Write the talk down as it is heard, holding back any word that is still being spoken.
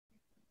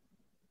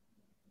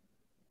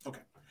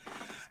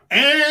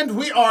And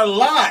we are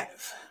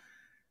live.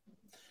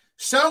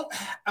 So,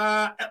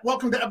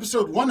 welcome to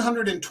episode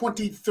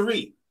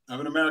 123 of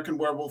An American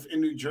Werewolf in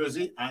New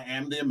Jersey. I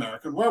am the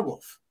American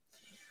Werewolf.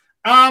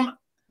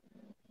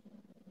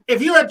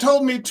 If you had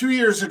told me 2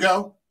 years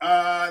ago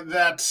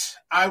that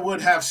I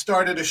would have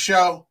started a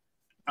show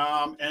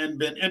and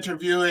been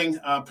interviewing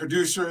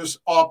producers,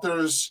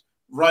 authors,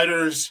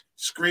 writers,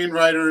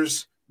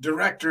 screenwriters,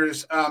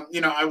 directors,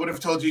 I would have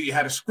told you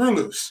had a screw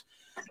loose.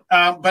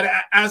 But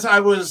as I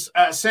was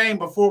saying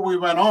before we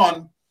went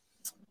on,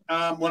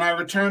 when I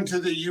returned to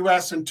the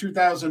U.S. in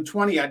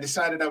 2020, I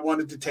decided I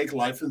wanted to take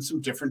life in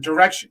some different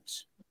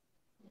directions.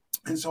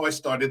 And so I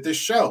started this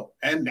show.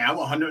 And now,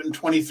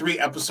 123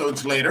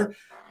 episodes later,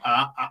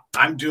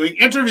 I'm doing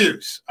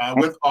interviews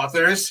with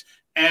authors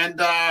and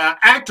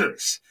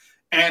actors.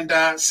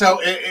 And so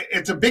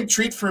it's a big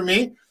treat for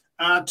me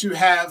to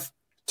have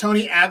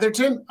Tony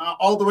Atherton,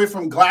 all the way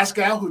from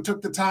Glasgow, who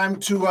took the time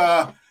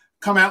to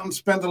come out and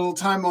spend a little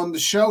time on the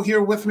show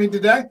here with me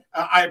today.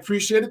 I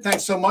appreciate it.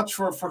 Thanks so much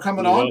for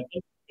coming on.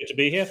 Good to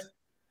be here.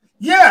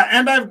 Yeah,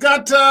 and I've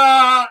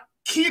got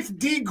Keith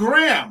D.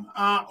 Graham,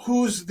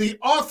 who's the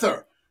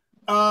author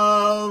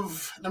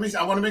of,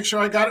 I want to make sure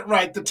I got it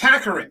right, The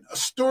Tacharan, A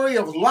Story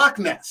of Loch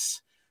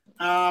Ness,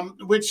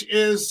 which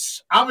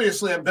is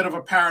obviously a bit of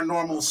a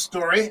paranormal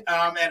story.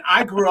 And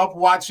I grew up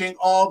watching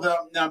all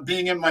the,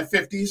 being in my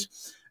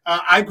 50s,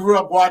 I grew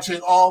up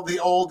watching all the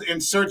old In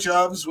Search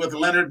Ofs with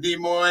Leonard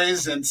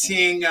Nimoy's and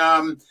seeing,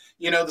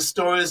 the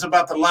stories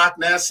about the Loch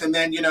Ness and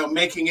then,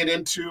 making it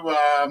into,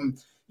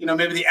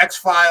 maybe the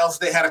X-Files.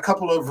 They had a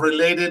couple of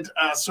related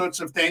sorts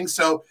of things.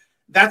 So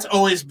that's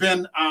always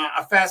been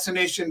a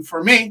fascination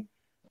for me.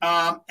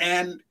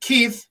 And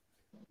Keith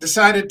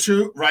decided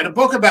to write a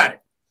book about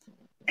it.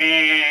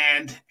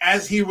 And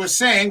as he was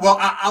saying, well,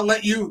 I'll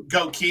let you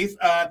go, Keith.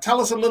 Tell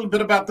us a little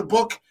bit about the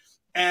book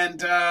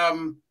and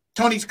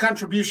Tony's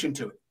contribution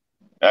to it.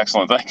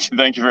 Excellent.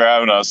 Thank you for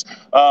having us.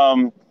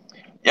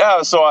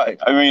 So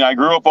I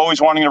grew up always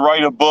wanting to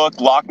write a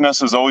book. Loch Ness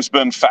has always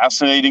been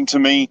fascinating to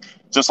me.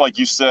 Just like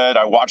you said,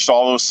 I watched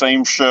all those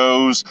same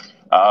shows.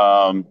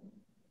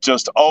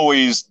 Just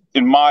always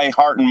in my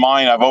heart and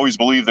mind, I've always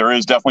believed there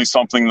is definitely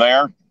something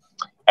there.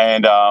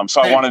 And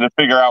so I wanted to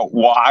figure out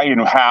why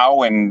and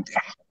how and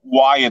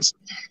why it's,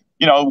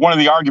 one of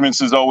the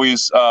arguments is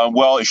always,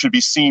 it should be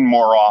seen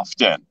more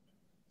often.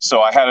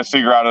 So I had to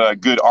figure out a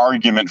good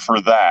argument for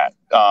that.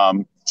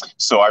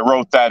 So I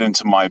wrote that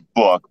into my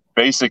book.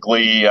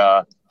 Basically,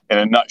 in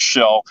a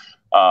nutshell,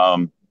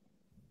 the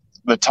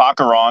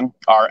Tacharan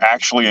are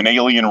actually an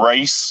alien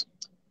race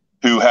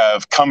who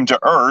have come to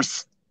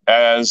Earth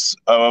as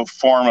a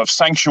form of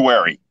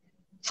sanctuary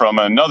from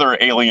another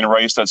alien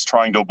race that's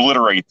trying to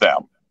obliterate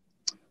them.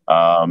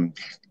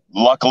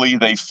 Luckily,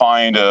 they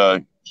find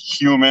a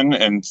human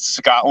in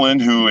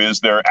Scotland who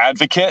is their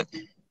advocate,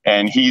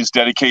 and he's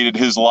dedicated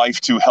his life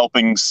to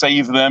helping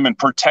save them and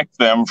protect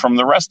them from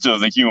the rest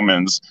of the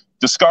humans,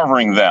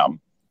 discovering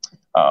them.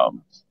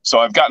 So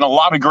I've gotten a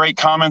lot of great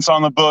comments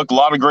on the book, a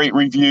lot of great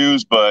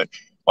reviews, but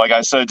like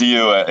I said to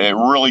you, it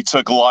really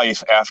took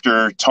life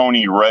after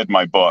Tony read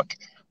my book.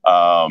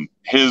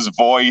 His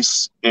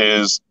voice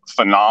is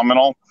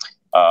phenomenal.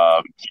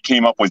 He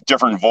came up with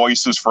different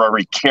voices for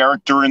every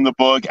character in the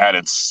book,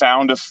 added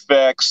sound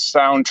effects,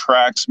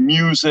 soundtracks,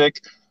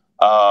 music.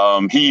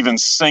 He even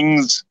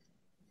sings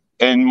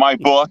in my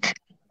book.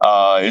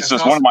 It's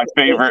just one of my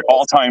favorite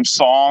all-time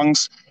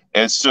songs.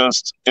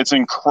 It's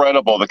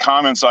incredible. The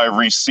comments I've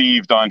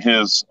received on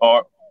his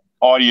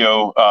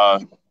audio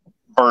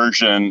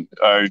version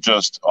are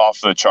just off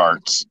the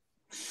charts.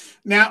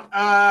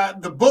 Now,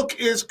 the book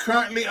is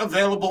currently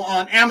available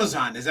on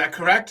Amazon. Is that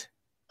correct?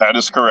 That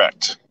is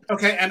correct.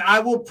 Okay, and I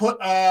will put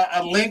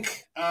a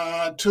link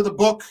to the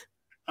book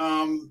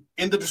in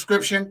the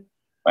description.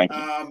 Thank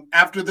you.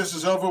 After this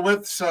is over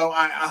with. So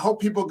I hope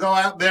people go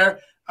out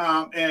there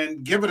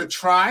and give it a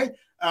try.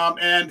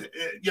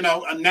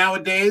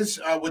 Nowadays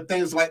with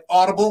things like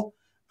Audible,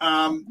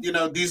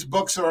 these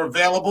books are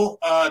available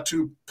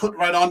to put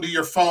right onto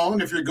your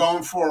phone if you're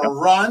going for a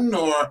run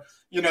or,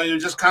 you're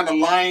just kind of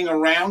lying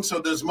around. So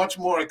there's much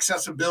more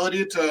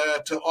accessibility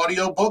to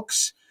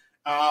audiobooks.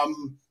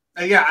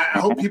 I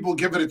hope people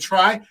give it a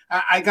try.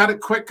 I got a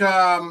quick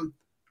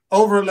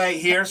overlay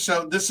here.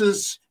 So this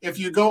is, if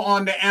you go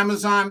on to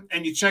Amazon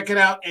and you check it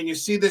out and you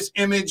see this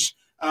image,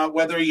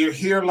 whether you're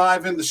here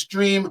live in the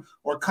stream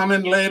or come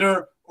in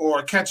later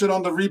or catch it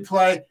on the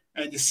replay,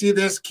 and you see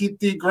this, Keith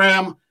D.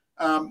 Graham,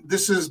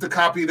 this is the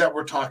copy that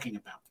we're talking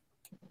about.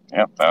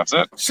 Yep, that's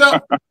it.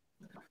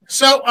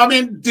 So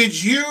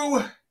did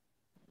you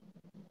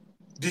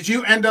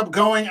end up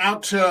going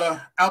out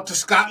to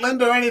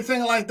Scotland or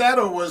anything like that,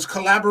 or was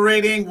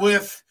collaborating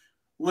with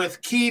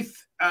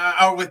Keith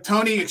or with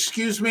Tony?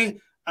 Excuse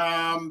me.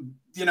 Was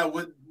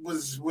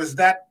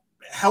that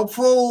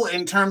helpful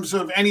in terms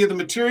of any of the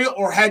material,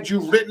 or had you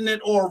written it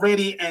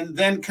already and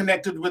then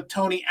connected with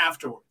Tony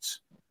afterwards?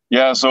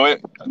 Yeah, so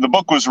the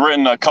book was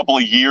written a couple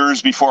of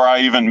years before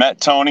I even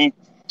met Tony.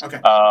 Okay.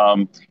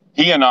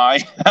 He and I,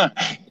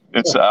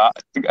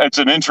 It's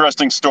an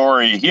interesting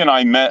story. He and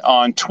I met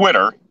on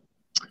Twitter.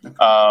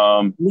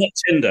 Not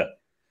Tinder.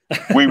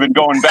 We've been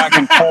going back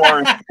and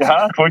forth.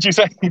 Huh? What'd you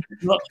say?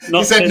 Not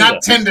He said Tinder.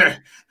 not Tinder.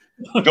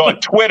 Go on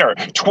Twitter.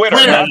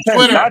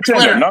 Not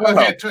Tinder. No,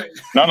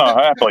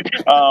 happily.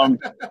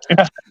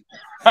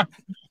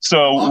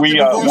 So Off we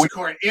the divorce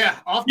court. Yeah.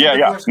 Off the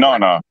divorce no,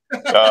 court. no.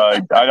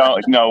 I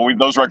don't. No,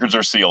 those records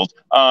are sealed.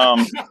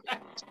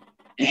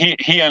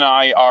 He and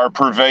I are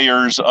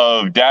purveyors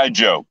of dad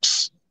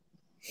jokes.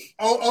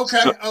 Oh, okay.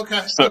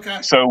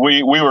 So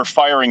we were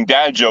firing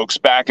dad jokes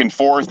back and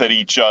forth at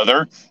each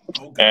other.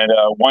 Okay. And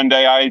one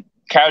day I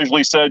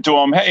casually said to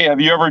him, "Hey, have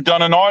you ever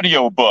done an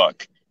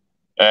audiobook?"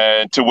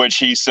 To which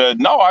he said,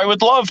 "No, I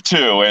would love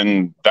to."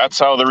 And that's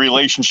how the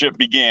relationship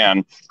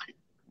began.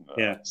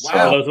 Yeah. Wow.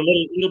 Well, there's a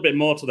little bit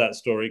more to that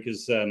story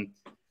because I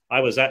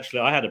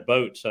had a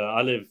boat.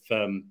 I live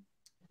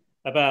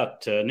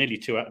about nearly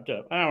 2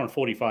 hour and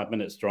 45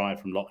 minutes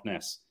drive from Loch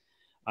Ness.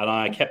 And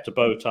I kept a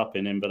boat up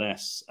in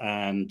Inverness,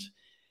 and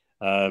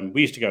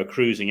we used to go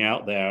cruising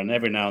out there. And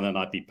every now and then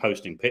I'd be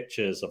posting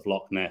pictures of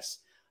Loch Ness.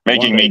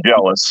 Making me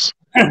jealous.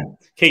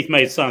 Keith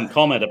made some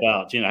comment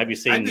about, have you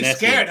seen I'd be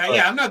Nessie? scared.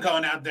 Yeah, I'm not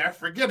going out there.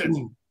 Forget it.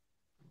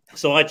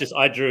 So I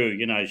drew,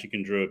 as you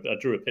can I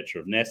drew a picture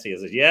of Nessie. I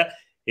said, yeah,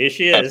 here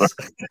she is.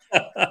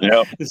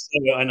 Yeah.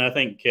 So, and I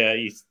think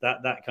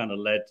that kind of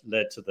led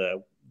to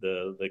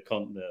the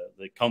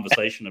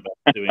conversation about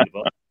doing the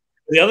book.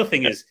 The other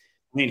thing is,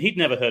 he'd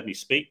never heard me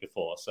speak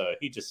before, so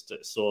he just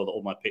saw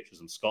all my pictures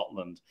in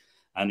Scotland,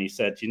 and he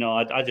said,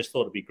 I just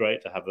thought it'd be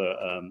great to have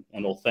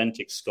an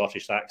authentic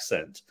Scottish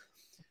accent.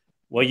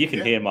 Well, you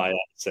can hear my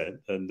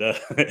accent, and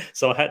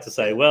so I had to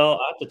say, well,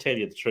 I have to tell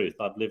you the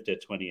truth. I've lived here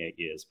 28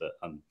 years, but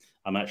I'm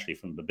actually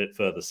from a bit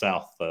further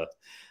south, a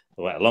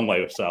long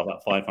way south,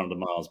 about 500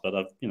 miles. But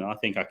I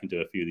think I can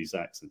do a few of these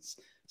accents.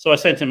 So I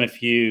sent him a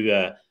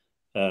few.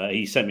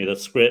 He sent me the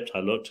script. I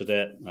looked at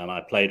it, and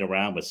I played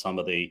around with some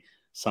of the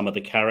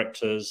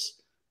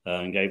characters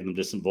and gave them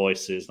different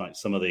voices, like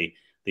some of the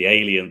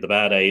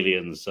bad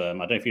aliens. I don't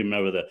know if you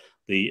remember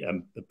the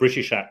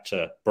British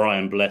actor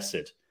Brian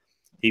Blessed.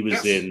 He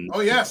was in. Oh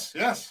yes.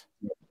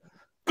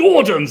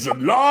 Gordon's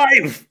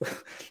alive.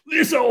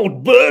 This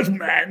old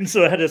birdman.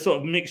 So I had a sort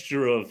of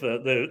mixture of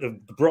the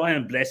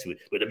Brian Blessed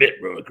with a bit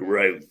more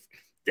growth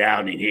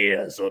down in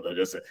here, sort of.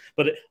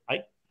 But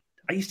I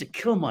used to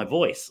kill my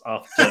voice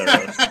after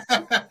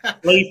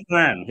Leif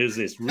Mann, who's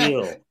this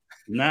real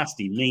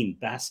nasty, mean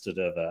bastard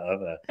of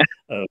a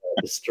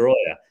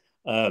destroyer.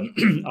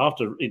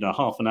 After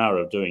half an hour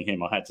of doing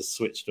him, I had to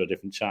switch to a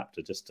different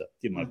chapter just to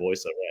give my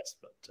voice a rest.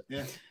 But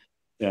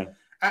yeah.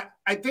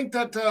 I think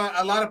that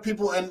a lot of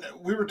people, and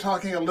we were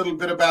talking a little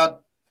bit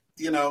about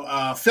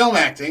film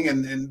acting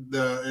and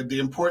the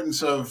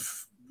importance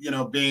of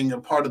being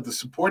a part of the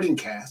supporting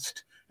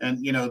cast,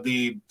 and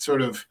the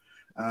sort of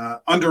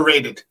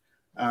underrated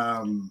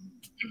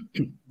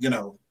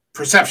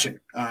perception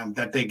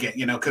that they get,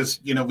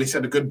 because we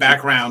said a good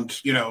background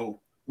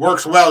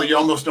works well. You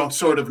almost don't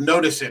sort of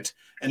notice it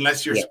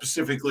unless you're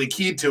specifically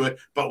keyed to it,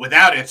 but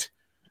without it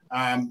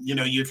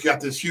you've got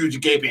this huge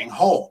gaping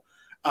hole.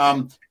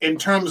 In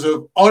terms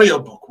of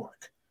audiobook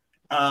work,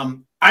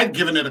 I've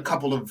given it a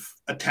couple of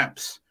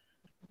attempts.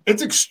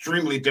 It's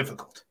extremely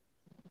difficult.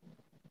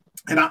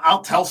 And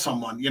I'll tell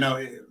someone,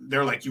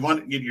 they're like,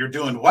 you're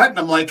doing what? And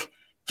I'm like,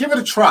 give it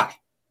a try.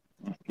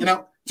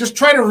 Just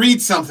try to read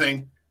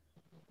something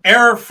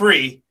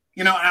error-free,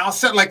 and I'll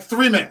set like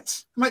 3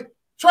 minutes. I'm like,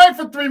 try it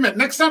for 3 minutes.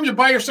 Next time you're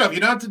by yourself,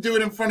 you don't have to do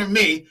it in front of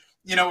me,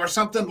 or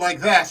something like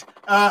that.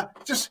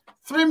 Just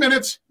 3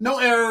 minutes, no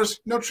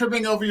errors, no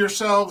tripping over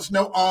yourselves,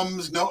 no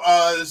ums, no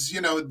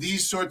uhs,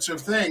 these sorts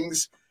of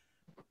things.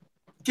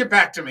 Get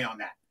back to me on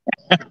that,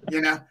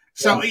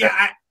 So,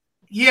 I'm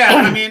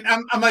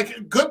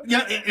like, good.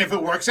 If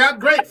it works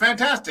out, great,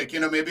 fantastic.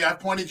 Maybe I've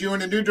pointed you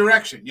in a new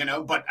direction,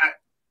 but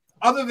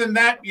other than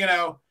that,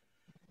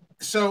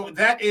 so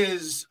that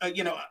is,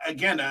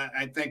 again,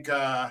 I think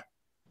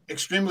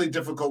extremely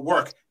difficult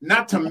work,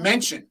 not to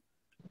mention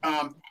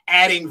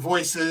adding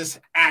voices,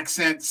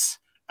 accents,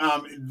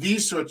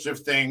 these sorts of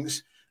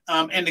things.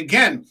 And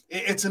again,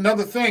 it's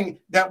another thing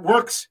that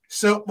works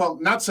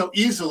not so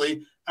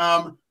easily,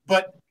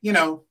 but,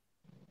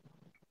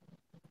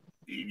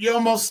 you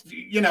almost,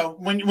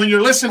 when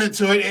you're listening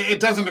to it, it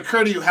doesn't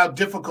occur to you how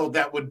difficult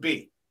that would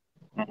be.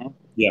 Mm-hmm.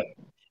 Yeah,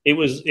 it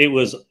was,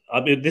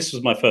 this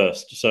was my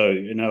first. So,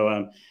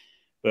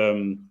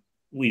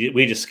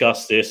 we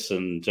discussed this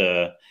and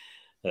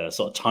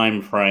sort of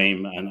time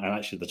frame, and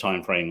actually the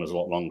time frame was a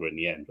lot longer in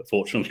the end. But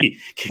fortunately,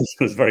 Keith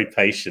was very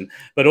patient.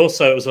 But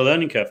also, it was a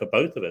learning curve for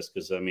both of us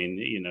because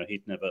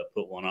he'd never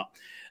put one up.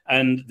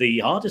 And the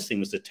hardest thing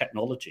was the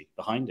technology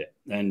behind it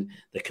and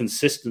the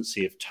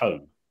consistency of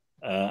tone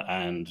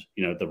and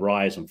the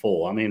rise and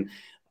fall.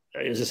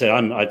 As I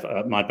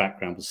said, my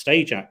background was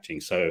stage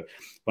acting. So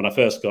when I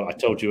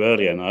told you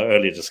earlier in our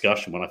earlier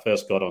discussion, when I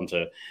first got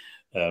onto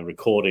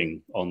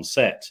recording on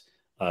set,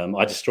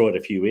 I destroyed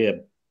a few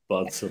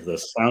buds of the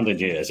sound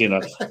engineers,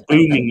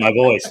 booming my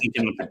voice,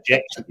 thinking I'm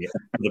projecting it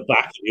to the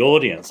back of the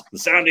audience. The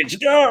sound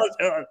engineer,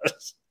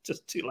 it's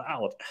just too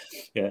loud.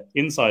 Yeah,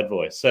 inside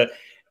voice. So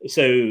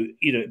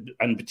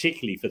and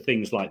particularly for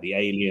things like the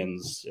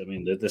aliens, I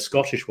mean, the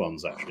Scottish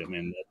ones, actually, I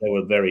mean, they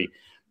were very.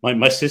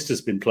 My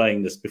sister's been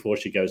playing this before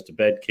she goes to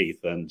bed,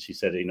 Keith, and she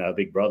said, her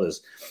big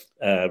brother's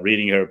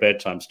reading her a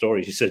bedtime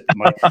story. She said,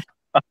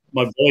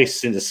 my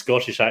voice in the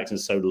Scottish accent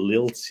is so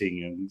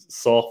lilting and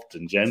soft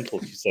and gentle.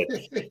 She said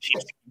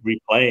she's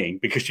replaying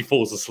because she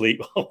falls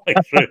asleep all the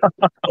way through.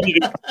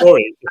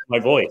 Story, my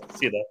voice,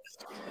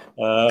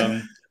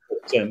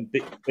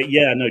 But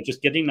yeah, no,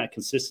 just getting that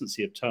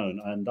consistency of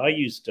tone. And I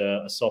used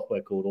a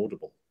software called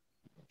Audible.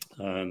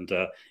 And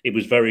it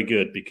was very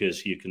good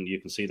because you can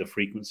see the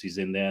frequencies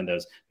in there, and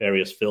there's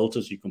various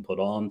filters you can put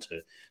on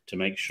to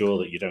make sure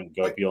that you don't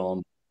go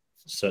beyond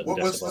certain.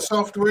 What was the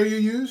software you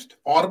used?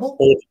 Audible.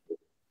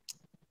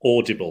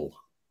 Audible.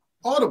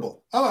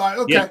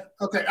 Oh, okay, yeah.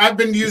 Okay. I've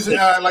been using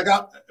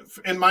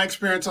in my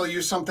experience, I'll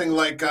use something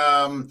like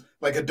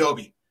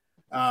Adobe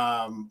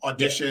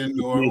Audition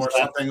or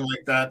something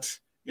like that.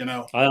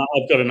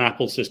 I've got an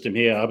Apple system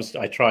here.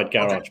 I tried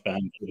GarageBand, but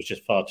it was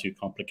just far too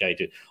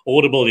complicated.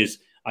 Audible is.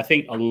 I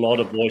think a lot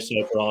of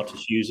voiceover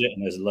artists use it,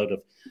 and there's a lot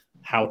of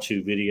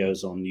how-to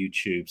videos on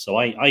YouTube. So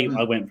I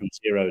went from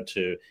zero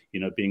to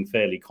being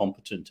fairly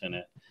competent in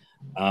it,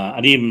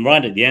 and even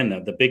right at the end,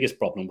 the biggest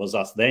problem was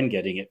us then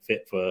getting it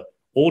fit for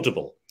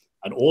Audible,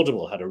 and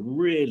Audible had a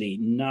really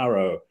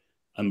narrow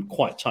and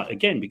quite tight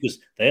again because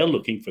they are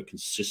looking for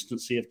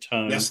consistency of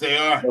tone. Yes, they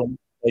are.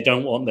 They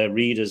don't want their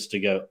readers to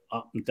go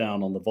up and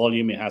down on the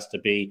volume. It has to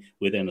be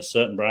within a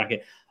certain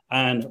bracket.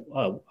 And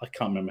I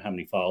can't remember how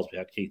many files we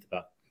had, Keith,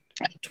 about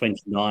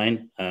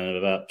 29, and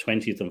about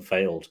 20 of them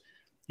failed.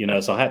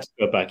 So I had to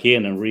go back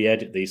in and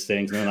re-edit these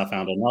things. And then I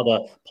found another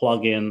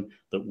plugin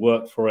that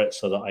worked for it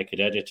so that I could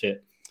edit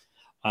it.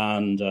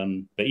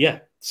 And but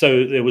yeah,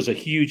 so there was a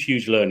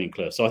huge learning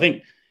curve. So I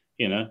think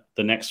the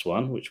next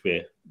one, which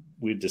we're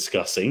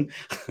discussing.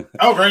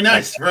 Oh, very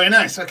nice, very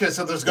nice. Okay,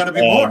 so there's going to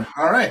be more.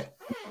 All right.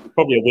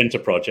 Probably a winter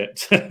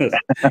project.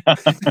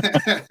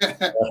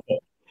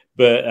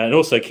 But and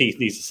also Keith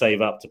needs to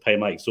save up to pay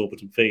my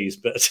exorbitant fees.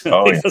 But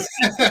buy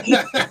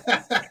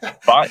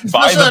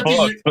the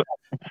book.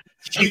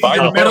 Buy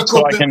the book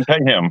so I can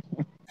pay him.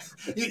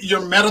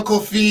 Your medical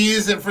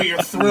fees and for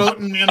your throat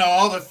and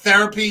all the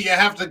therapy you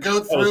have to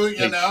go through.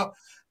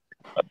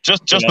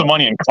 Just the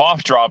money and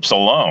cough drops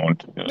alone.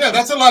 Yeah,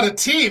 that's a lot of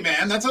tea,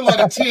 man. That's a lot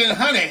of tea and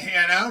honey.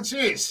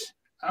 Jeez.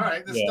 All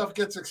right, this stuff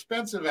gets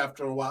expensive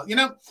after a while.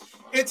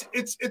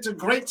 It's a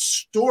great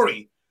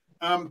story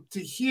to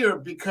hear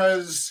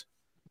because,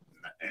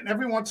 and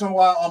every once in a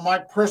while on my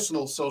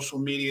personal social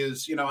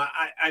medias,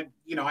 I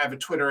have a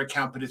Twitter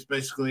account, but it's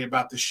basically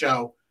about the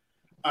show.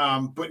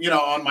 But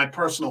on my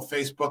personal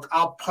Facebook,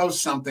 I'll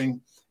post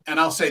something and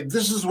I'll say,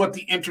 this is what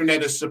the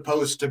internet is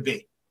supposed to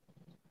be.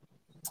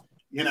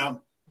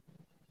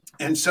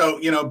 And so,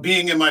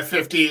 being in my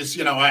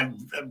 50s,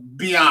 I'm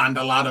beyond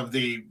a lot of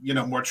the,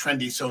 more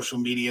trendy social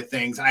media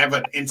things. I have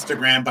an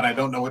Instagram, but I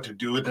don't know what to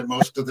do with it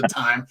most of the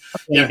time.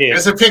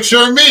 Here's a picture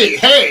of me.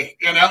 Hey,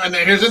 and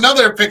then here's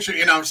another picture,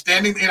 I'm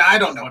standing, I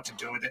don't know what to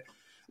do with it.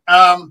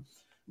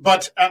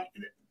 But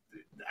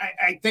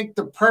I think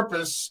the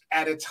purpose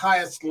at its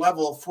highest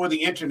level for the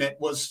internet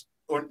was,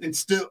 or it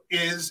still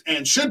is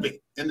and should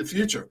be in the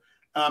future,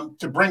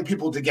 to bring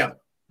people together.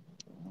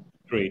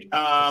 Agreed.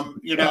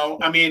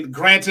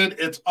 Granted,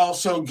 it's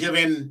also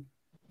given,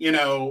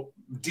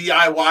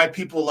 DIY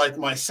people like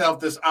myself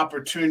this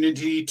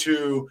opportunity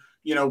to,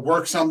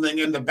 work something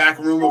in the back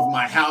room of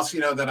my house,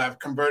 that I've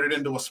converted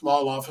into a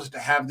small office to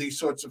have these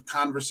sorts of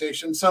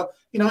conversations. So,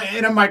 in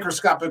a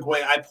microscopic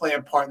way, I play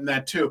a part in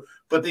that too.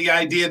 But the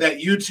idea that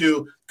you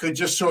two could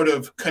just sort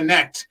of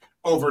connect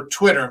over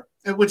Twitter,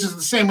 which is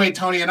the same way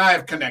Tony and I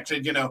have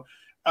connected,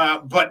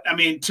 but I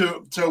mean,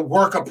 to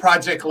work a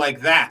project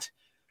like that,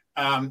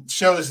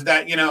 shows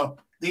that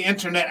the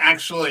internet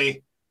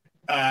actually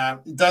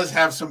does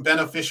have some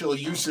beneficial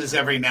uses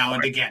every now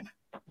and again.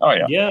 Oh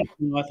yeah,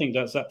 I think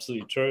that's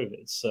absolutely true.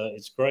 It's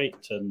great,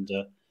 and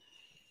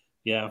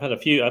I've had a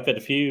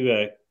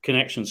few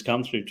connections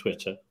come through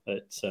Twitter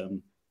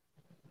that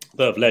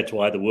have led to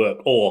either work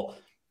or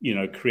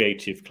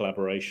creative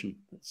collaboration.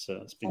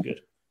 It's been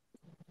good.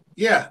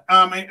 Yeah,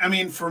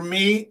 for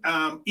me,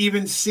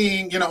 even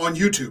seeing on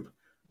YouTube.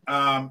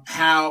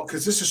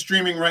 Because this is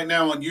streaming right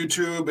now on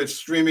YouTube, it's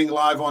streaming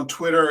live on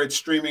Twitter, it's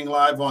streaming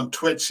live on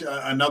Twitch,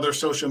 another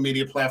social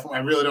media platform. I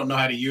really don't know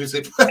how to use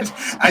it, but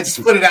I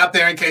just put it out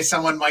there in case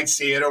someone might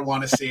see it or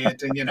want to see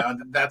it,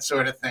 and that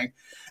sort of thing.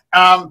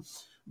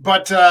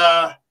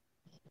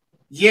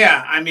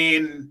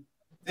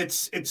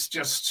 It's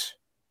just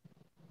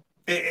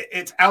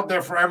it's out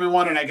there for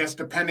everyone, and I guess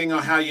depending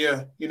on how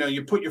you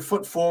put your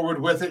foot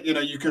forward with it,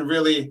 you can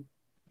really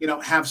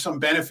have some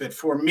benefit.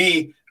 For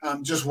me,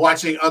 just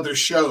watching other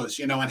shows,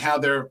 and how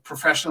they're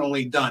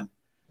professionally done.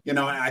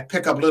 I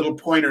pick up little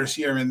pointers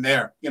here and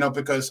there,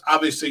 because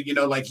obviously,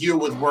 like you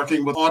with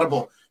working with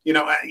Audible,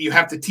 you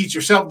have to teach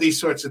yourself these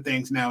sorts of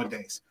things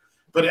nowadays.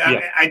 But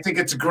I think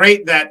it's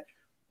great that,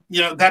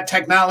 that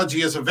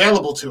technology is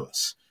available to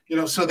us,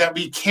 so that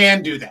we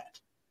can do that.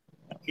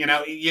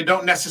 You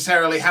don't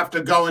necessarily have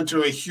to go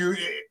into a huge,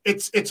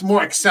 it's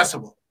more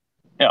accessible.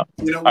 Yeah.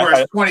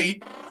 Whereas go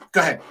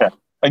ahead. Yeah.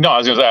 No, I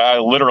was going to say, I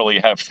literally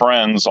have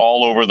friends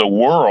all over the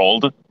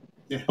world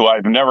who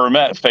I've never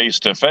met face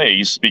to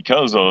face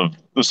because of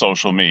the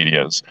social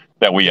medias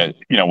that we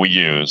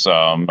use.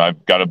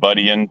 I've got a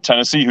buddy in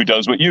Tennessee who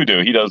does what you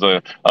do. He does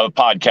a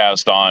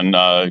podcast on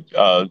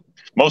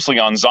mostly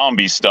on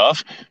zombie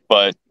stuff,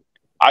 but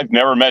I've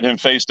never met him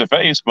face to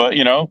face. But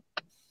he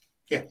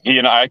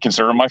and I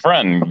consider him my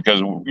friend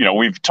because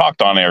we've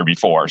talked on air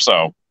before.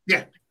 So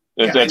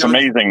it's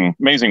amazing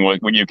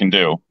what you can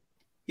do.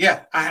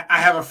 Yeah,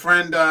 I have a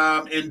friend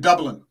in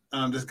Dublin,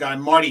 this guy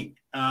Marty,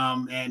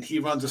 and he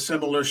runs a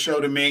similar show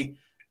to me,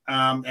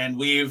 and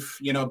we've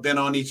been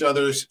on each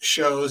other's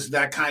shows,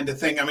 that kind of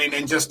thing. I mean,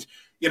 and just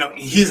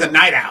he's a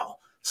night owl,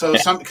 so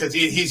because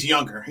he's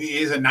younger, he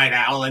is a night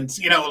owl, and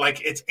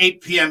like it's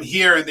 8 p.m.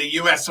 here in the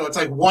U.S., so it's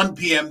like 1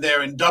 p.m.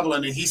 there in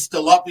Dublin, and he's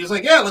still up. He's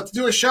like, "Yeah, let's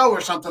do a show or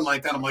something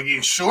like that." I'm like,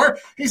 "You sure?"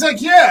 He's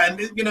like, "Yeah," and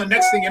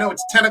next thing you know,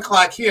 it's 10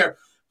 o'clock here,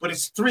 but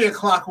it's 3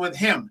 o'clock with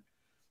him.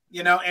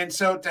 And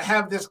so to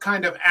have this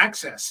kind of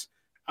access,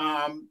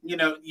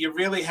 you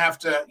really have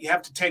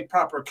to take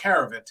proper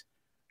care of it,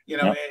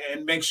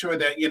 and make sure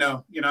that,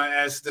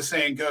 as the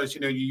saying goes,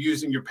 you're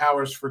using your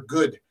powers for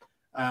good,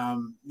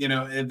 and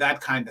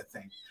that kind of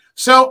thing.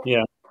 So,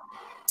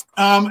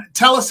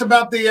 tell us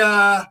about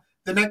the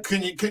next,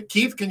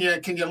 Keith, can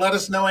you let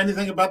us know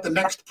anything about the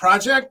next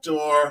project,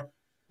 or?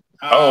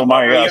 Oh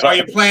my gosh! Are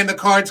you playing the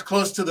cards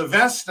close to the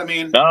vest? I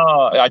mean,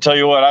 no. I tell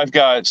you what, I've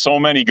got so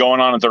many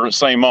going on at the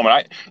same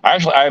moment. I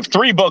have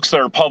 3 books that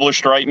are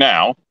published right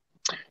now.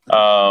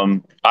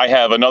 I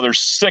have another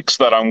 6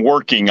 that I'm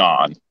working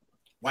on.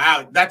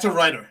 Wow, that's a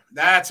writer.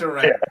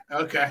 Yeah.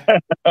 Okay.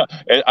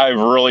 I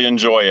really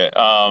enjoy it.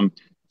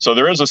 So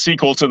there is a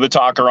sequel to the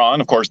Tacharan,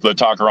 of course, the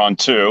Tacharan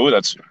 2.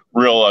 That's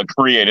real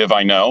creative,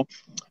 I know.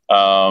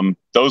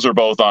 Those are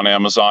both on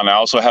Amazon. I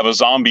also have a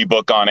zombie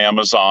book on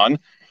Amazon.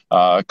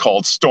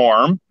 Called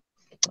Storm.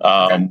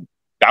 That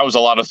was a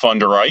lot of fun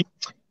to write.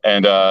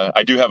 And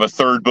I do have a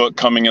 3rd book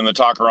coming in the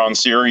Tacharan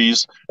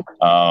series.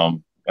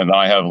 And then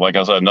I have, like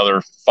I said,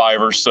 another 5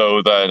 or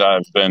so that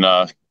I've been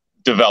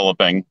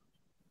developing.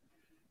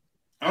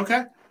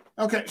 Okay.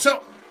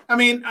 So, I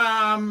mean,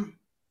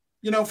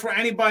 for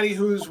anybody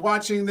who's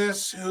watching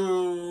this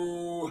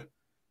who,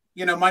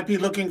 might be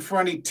looking for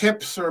any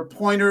tips or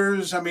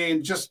pointers. I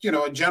mean, just,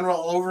 a general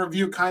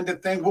overview kind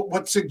of thing.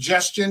 What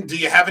suggestion? Do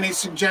you have any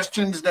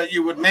suggestions that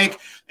you would make?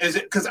 Is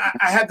it because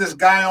I had this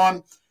guy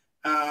on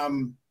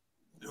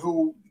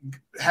who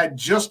had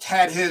just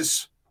had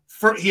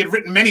he had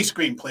written many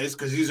screenplays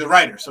because he's a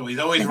writer. So he's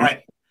always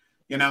writing,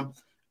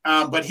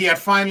 but he had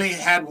finally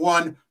had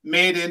one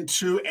made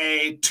into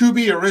a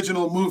Tubi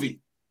original movie.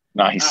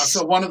 Nice.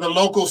 So one of the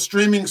local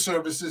streaming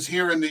services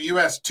here in the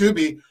U.S.,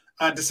 Tubi,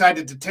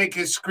 decided to take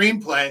his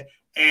screenplay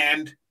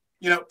and,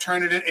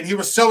 turn it in. And he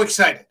was so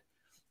excited.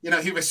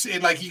 He was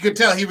like, you could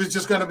tell he was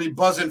just going to be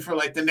buzzing for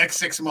like the next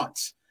 6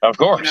 months. Of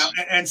course.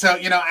 And so,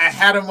 I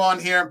had him on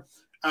here.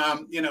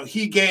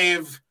 He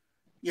gave,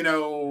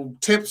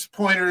 tips,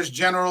 pointers,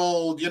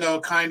 general,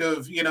 kind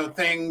of,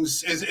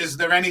 things. Is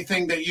there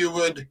anything that you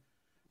would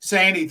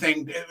say,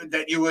 anything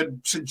that you would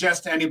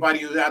suggest to anybody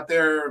who's out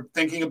there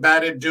thinking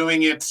about it,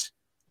 doing it,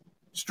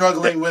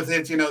 struggling with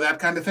it, that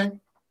kind of thing?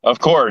 Of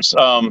course.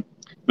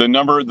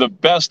 The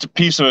best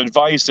piece of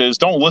advice is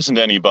don't listen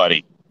to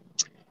anybody.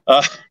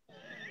 I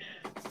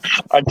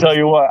tell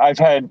you what, I've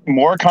had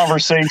more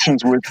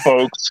conversations with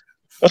folks.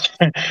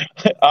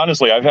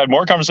 Honestly, I've had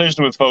more conversations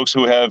with folks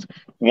who have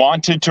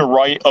wanted to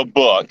write a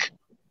book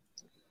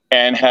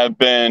and have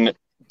been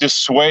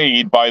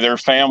dissuaded by their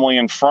family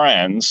and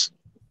friends.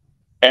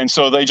 And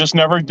so they just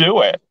never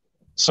do it.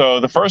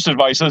 So the first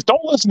advice is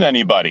don't listen to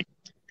anybody.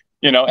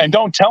 And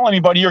don't tell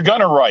anybody you're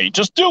going to write.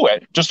 Just do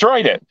it. Just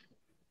write it.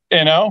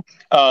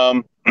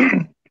 One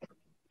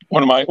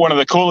of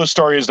the coolest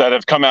stories that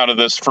have come out of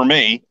this for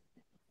me,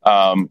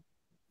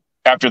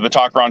 after the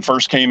Tacharan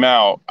first came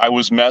out, I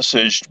was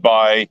messaged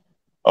by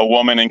a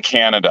woman in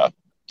Canada,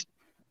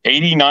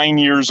 89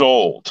 years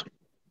old.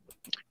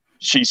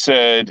 She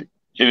said,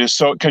 it is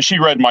so, because she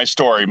read my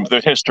story,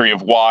 the history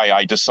of why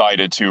I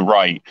decided to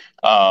write.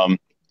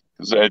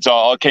 It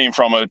all came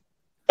from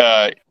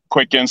a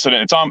quick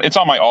incident. It's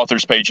on my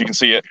author's page. You can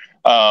see it.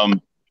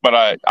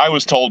 But I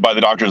was told by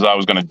the doctors that I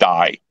was going to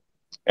die.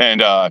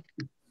 And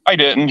I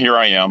didn't. Here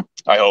I am,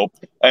 I hope.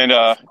 And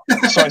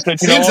so I said,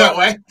 seems that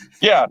way.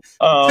 Yeah.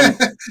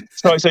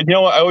 So I said,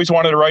 what? I always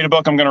wanted to write a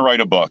book. I'm going to write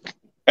a book.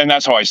 And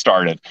that's how I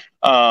started.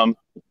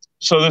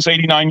 So this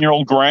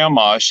 89-year-old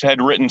grandma, she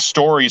had written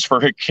stories for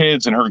her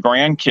kids and her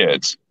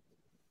grandkids,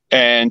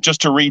 and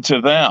just to read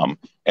to them.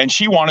 And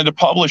she wanted to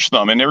publish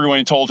them. And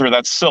everyone told her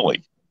that's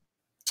silly.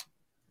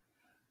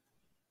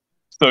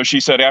 So she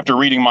said after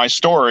reading my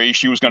story,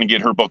 she was going to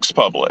get her books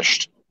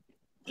published.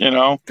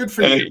 Good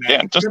for you,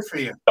 man. Good for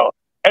you.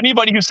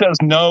 Anybody who says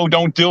no,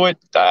 don't do it,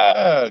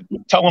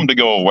 tell them to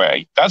go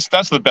away.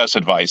 That's the best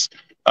advice.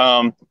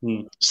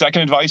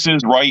 Second advice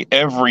is write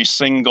every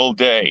single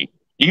day.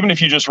 Even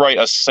if you just write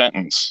a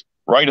sentence,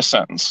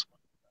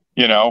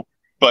 you know,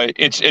 but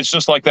it's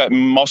just like that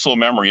muscle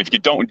memory. If you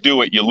don't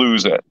do it, you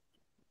lose it.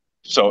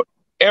 So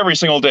every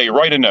single day,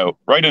 write a note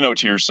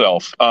to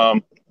yourself.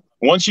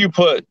 Once you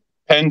put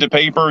pen to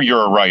paper,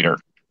 you're a writer.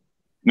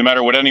 No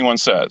matter what anyone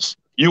says,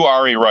 you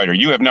are a writer.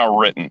 You have now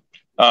written.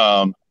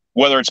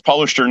 Whether it's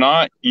published or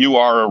not, you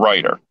are a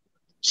writer.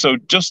 So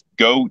just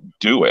go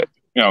do it.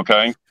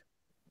 Okay.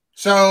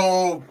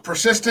 So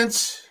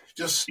persistence,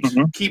 just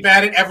keep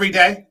at it every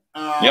day.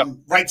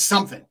 Write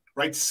something.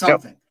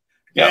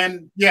 Yep.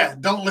 And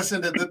don't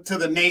listen to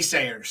the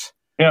naysayers.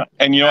 Yeah.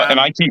 And and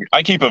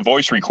I keep a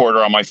voice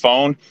recorder on my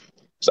phone.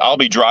 So I'll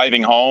be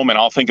driving home and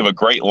I'll think of a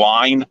great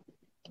line.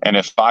 And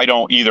if I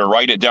don't either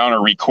write it down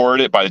or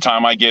record it, by the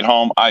time I get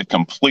home, and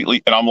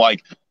I'm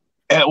like,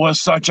 it was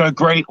such a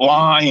great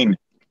line.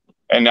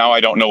 And now I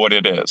don't know what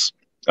it is.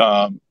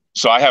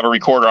 So I have a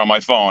recorder on my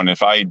phone.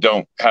 If I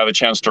don't have a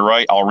chance to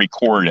write, I'll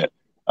record it.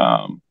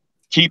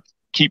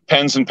 Keep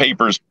pens and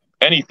papers,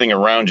 anything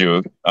around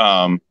you.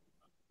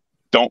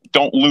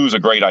 Don't lose a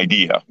great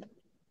idea.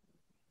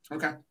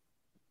 Okay.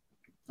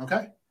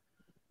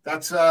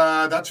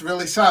 That's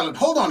really solid.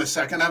 Hold on a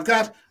second.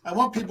 I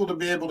want people to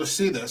be able to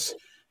see this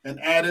and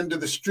add into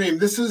the stream.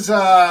 This is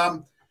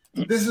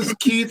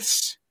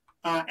Keith's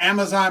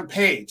Amazon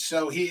page.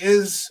 So he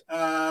is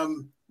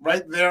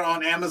right there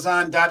on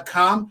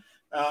Amazon.com.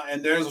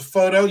 And there's a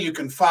photo. You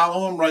can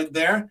follow him right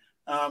there,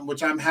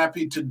 which I'm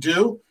happy to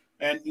do.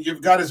 And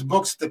you've got his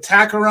books, The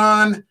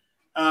Tacharan.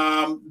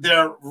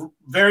 They're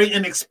very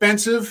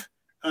inexpensive,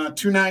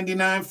 $2.99,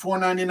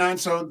 $4.99.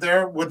 So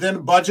they're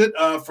within budget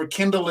for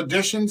Kindle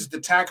editions, The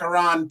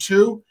Tacharan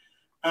 2.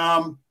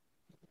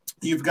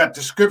 You've got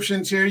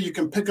descriptions here. You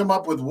can pick them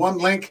up with one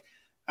link.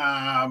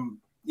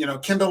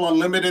 Kindle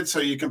Unlimited, so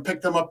you can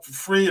pick them up for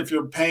free if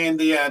you're paying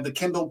the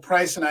Kindle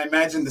price. And I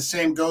imagine the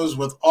same goes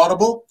with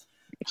Audible.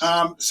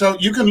 So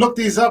you can look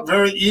these up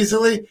very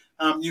easily.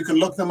 You can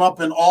look them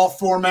up in all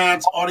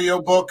formats,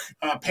 audiobook,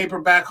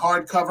 paperback,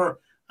 hardcover,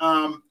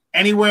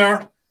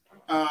 anywhere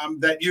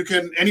that you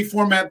can, any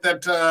format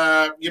that,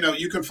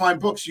 you can find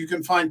books. You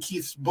can find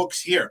Keith's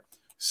books here.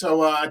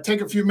 So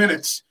take a few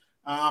minutes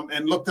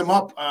and look them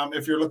up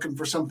if you're looking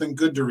for something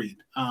good to read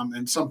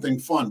and something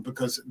fun,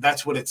 because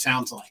that's what it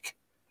sounds like.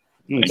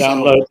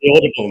 Download the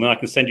Audible, and I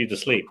can send you to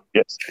sleep.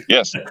 Yes.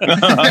 That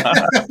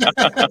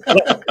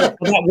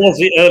was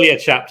the earlier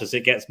chapters.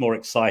 It gets more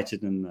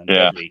excited and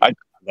deadly. I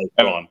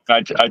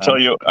tell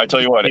you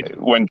what.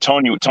 When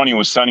Tony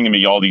was sending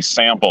me all these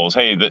samples,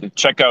 hey,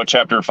 check out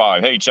chapter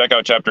 5. Hey, check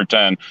out chapter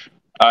 10.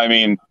 I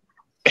mean,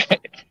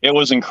 it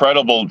was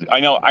incredible.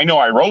 I know.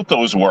 I wrote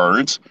those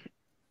words,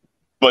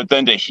 but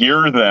then to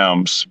hear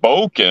them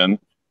spoken,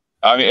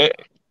 I mean.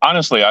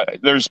 Honestly,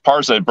 there's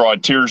parts that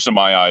brought tears to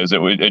my eyes.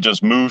 It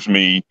just moved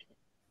me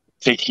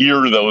to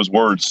hear those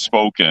words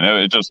spoken.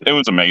 It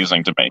was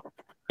amazing to me.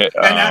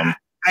 And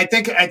I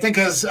think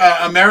as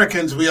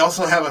Americans, we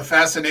also have a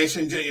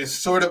fascination. It's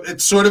sort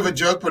of a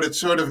joke, but it's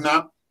sort of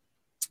not.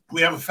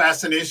 We have a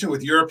fascination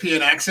with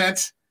European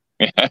accents.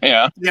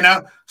 Yeah.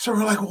 So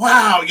we're like,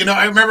 wow.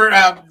 I remember,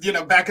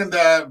 back in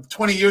the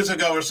 20 years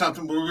ago or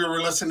something, where we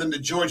were listening to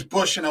George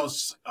Bush, and I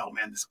was, oh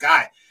man, this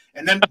guy.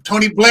 And then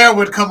Tony Blair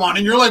would come on,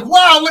 and you're like,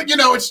 wow,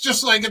 it's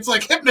just like, it's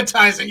like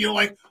hypnotizing. You're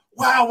like,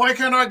 wow, why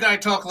can't our guy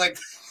talk like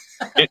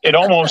that? It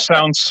almost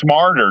sounds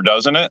smarter,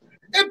 doesn't it?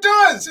 It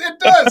does.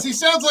 He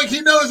sounds like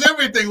he knows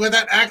everything with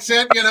that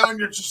accent, and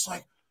you're just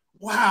like,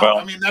 wow. Well,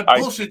 I mean, that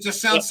bullshit just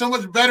sounds so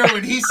much better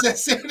when he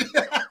says it.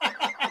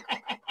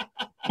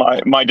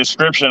 My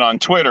description on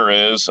Twitter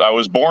is, I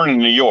was born in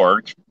New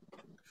York.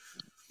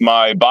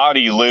 My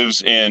body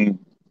lives in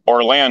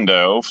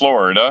Orlando,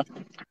 Florida.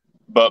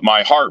 But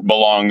my heart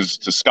belongs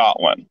to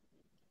Scotland.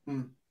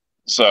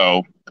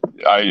 So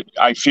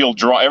I feel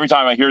drawn every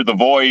time I hear the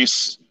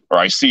voice or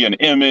I see an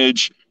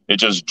image. It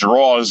just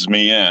draws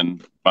me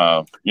in.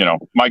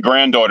 My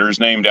granddaughter is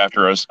named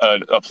after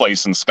a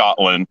place in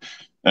Scotland,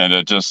 and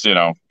it just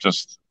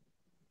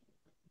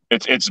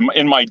it's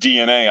in my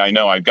DNA. I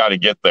know I've got to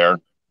get there.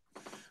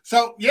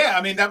 So, yeah,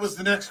 I mean, that was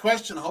the next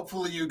question.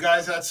 Hopefully you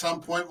guys at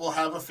some point will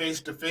have a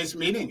face-to-face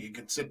meeting. You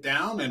could sit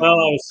down and I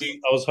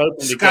was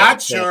hoping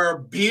scotch or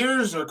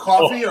beers or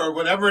coffee or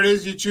whatever it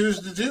is you choose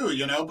to do,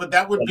 but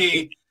that would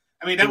be,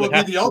 that would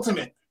be the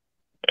ultimate.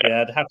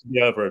 Yeah, it'd have to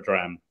be over a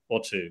dram or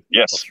two.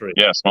 Yes, or three.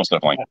 Yes, most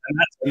definitely.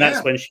 And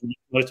that's when she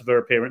makes most of her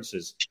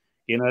appearances.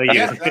 You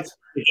get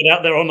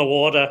out there on the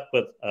water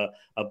with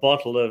a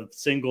bottle of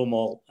single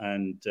malt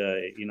and,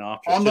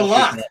 after on the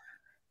loch.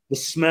 The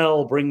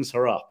smell brings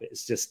her up.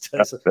 It's just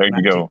there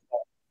you go.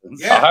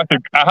 Yeah.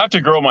 I'll have to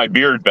grow my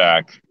beard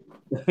back.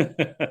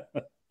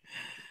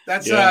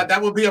 That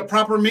would be a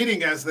proper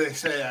meeting, as they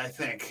say. I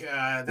think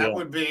that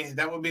would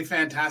be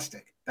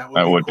fantastic. That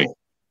would be cool.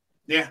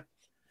 Yeah.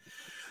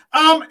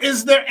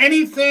 Is there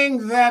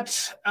anything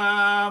that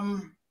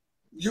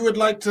you would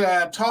like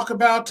to talk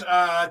about,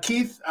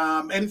 Keith?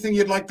 Anything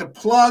you'd like to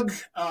plug?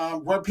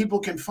 Where people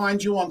can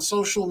find you on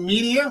social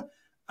media?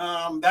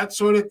 That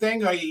sort of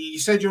thing. You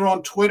said you're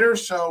on Twitter,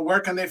 so where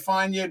can they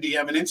find you? Do you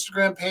have an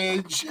Instagram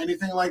page?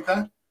 Anything like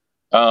that?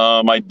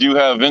 I do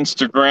have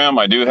Instagram.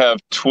 I do have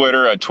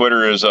Twitter.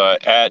 Twitter is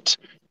at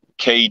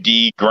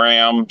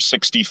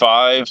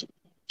KDGram65.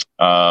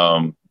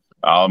 I'm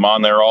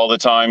on there all the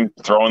time,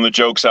 throwing the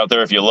jokes out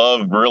there. If you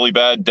love really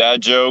bad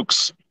dad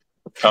jokes,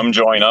 come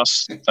join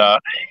us.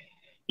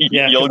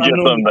 You'll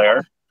get them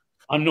there.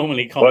 I'm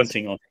normally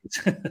commenting on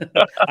it.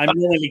 I'm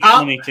normally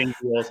commenting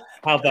towards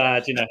how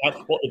bad,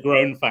 what the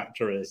groan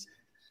factor is.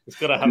 It's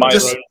got to have a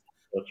groan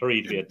for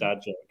 3 to be a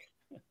dad joke.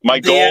 My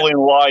goal in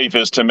life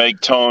is to make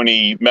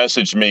Tony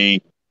message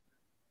me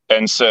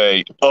and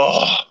say,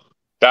 "Oh,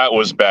 that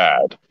was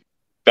bad."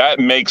 That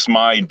makes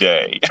my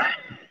day.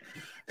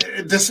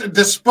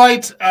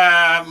 Despite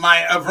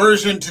my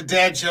aversion to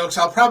dad jokes,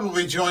 I'll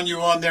probably join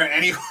you on there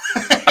anyway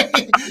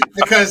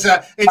because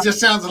it just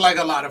sounds like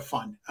a lot of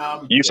fun.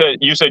 You said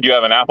you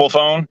have an Apple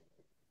phone?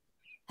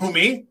 Who,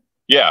 me?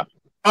 Yeah.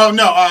 Oh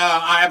no,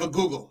 I have a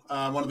Google.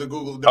 One of the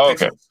Google.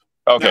 Okay. Pixels.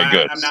 Okay, no,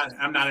 good.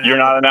 I'm not. You're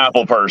not an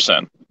Apple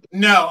person.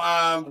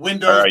 No,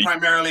 Windows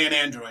primarily and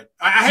Android.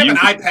 I have an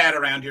iPad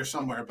around here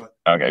somewhere, but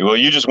okay. Well,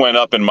 you just went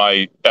up in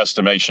my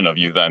estimation of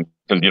you then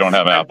because you don't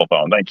have an Apple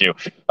phone. Thank you.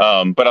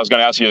 But I was going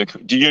to ask you,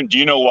 do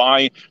you know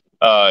why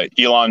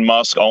Elon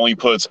Musk only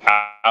puts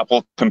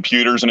Apple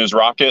computers in his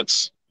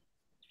rockets?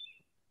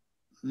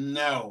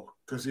 No,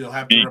 because he'll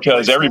have to.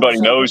 Because everybody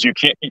knows you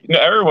can't.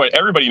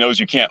 Everybody knows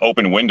you can't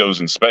open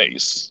Windows in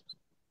space.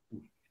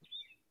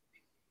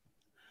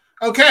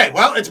 Okay,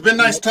 well, it's been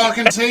nice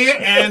talking to you,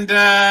 and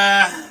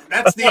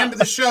that's the end of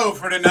the show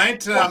for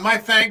tonight. My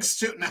thanks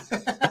to.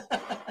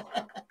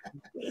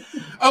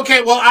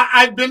 Okay, well,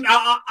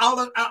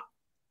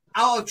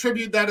 I'll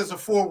attribute that as a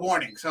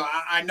forewarning, so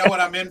I know what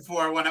I'm in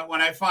for when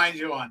I find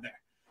you on there.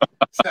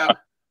 So,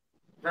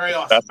 very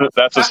awesome.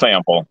 That's a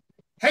sample.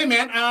 Hey,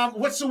 man,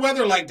 what's the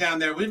weather like down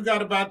there? We've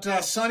got about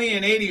sunny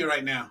and 80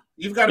 right now.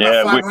 You've got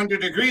about 500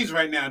 degrees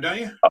right now, don't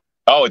you?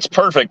 Oh, it's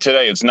perfect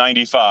today. It's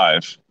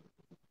 95.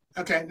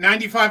 Okay,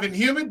 95 and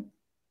humid?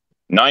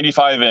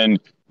 95 and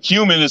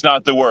humid is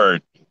not the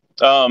word.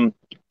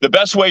 The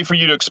best way for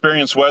you to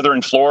experience weather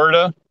in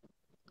Florida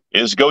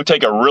is go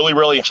take a really,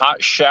 really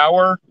hot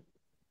shower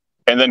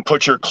and then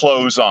put your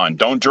clothes on.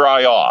 Don't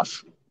dry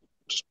off.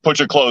 Just put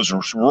your clothes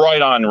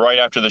right on right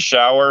after the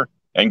shower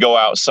and go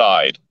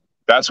outside.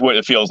 That's what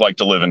it feels like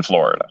to live in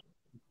Florida.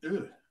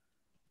 Ew.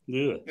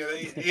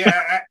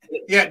 Yeah.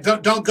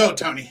 Don't go,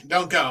 Tony.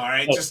 Don't go. All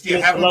right, just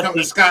have them come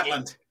to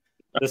Scotland.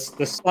 The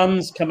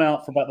sun's come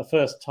out for about the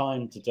first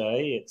time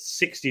today. It's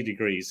 60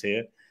 degrees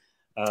here.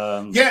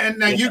 And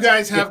now you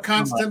guys have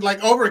constant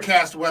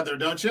overcast weather,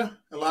 don't you?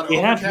 A lot of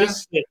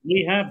overcast.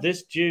 We have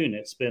this June.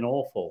 It's been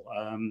awful.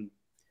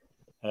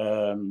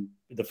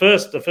 The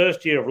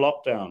first year of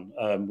lockdown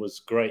was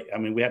great. I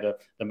mean, we had an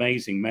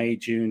amazing May,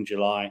 June,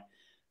 July,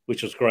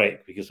 which was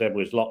great because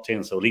everybody was locked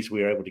in. So at least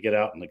we were able to get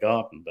out in the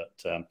garden. But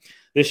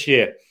this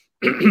year,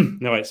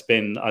 no, it's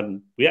been.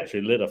 We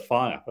actually lit a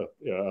fire,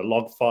 a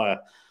log fire.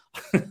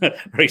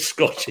 Very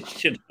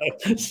Scottish,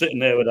 sitting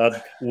there with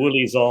our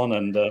woolies on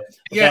and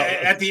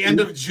at the end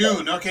of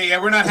June. Okay,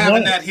 we're not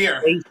having that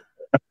here.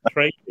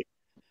 Crazy,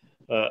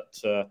 but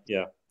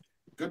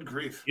good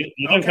grief. You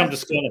don't come to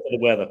Scotland for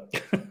the weather.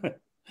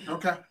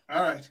 Okay,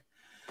 all right.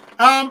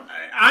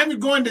 I'm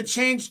going to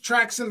change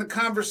tracks in the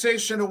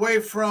conversation away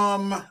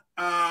from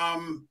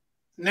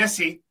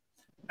Nessie.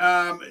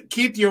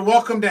 Keith, you're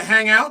welcome to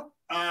hang out.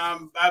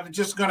 I'm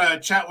just going to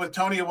chat with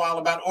Tony a while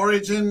about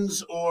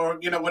Origins or,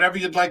 whatever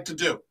you'd like to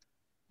do.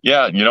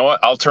 Yeah, you know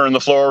what? I'll turn the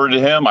floor over to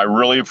him. I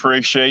really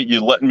appreciate you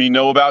letting me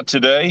know about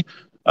today.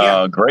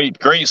 Great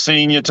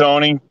seeing you,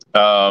 Tony,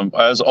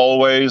 as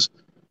always.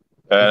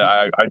 And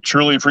I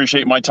truly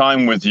appreciate my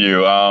time with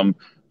you. I'm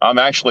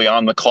actually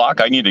on the clock.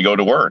 I need to go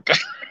to work.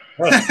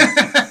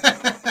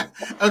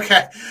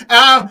 Okay.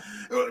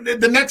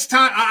 The next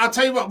time, I'll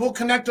tell you what, we'll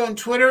connect on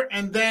Twitter,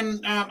 and then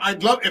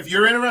I'd love, if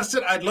you're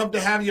interested, I'd love to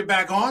have you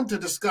back on to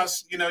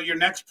discuss, your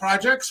next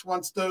projects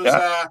once those,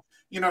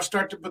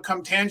 start to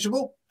become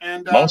tangible.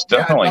 And most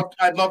definitely,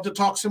 I'd love to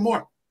talk some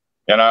more.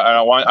 And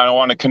I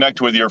want to connect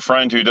with your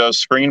friend who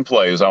does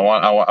screenplays. I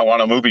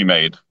want a movie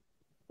made.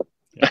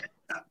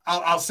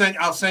 I'll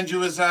send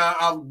you his.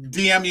 I'll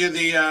DM you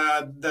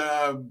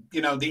the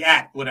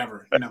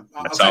whatever.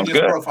 I'll send you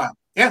his profile.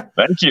 Yeah.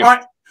 Thank you. All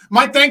right.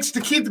 My thanks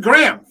to Keith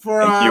Graham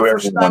for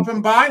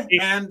stopping by,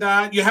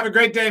 and you have a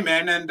great day,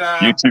 man. And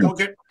you too. All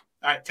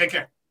right, take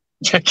care.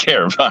 Take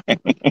care. Bye.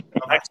 Back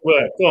to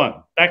work. Go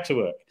on. Back to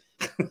work.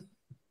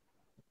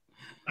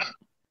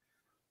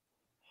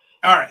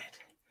 All right.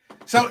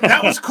 So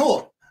that was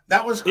cool.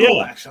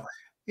 Actually.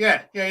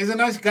 Yeah, he's a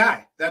nice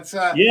guy. That's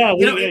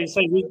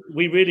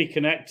we really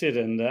connected,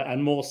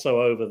 and more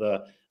so over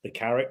the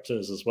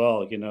characters as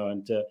well,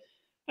 and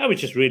it was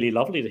just really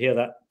lovely to hear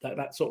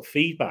that sort of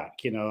feedback.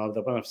 When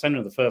I sent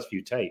him the first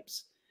few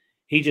tapes,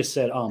 he just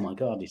said, "Oh my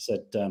God," he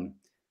said,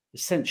 it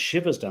sent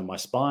shivers down my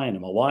spine.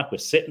 And my wife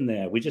was sitting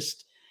there. We're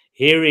just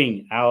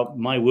hearing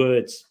my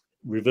words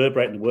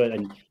reverberating the word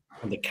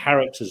and the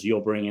characters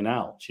you're bringing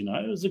out. You know,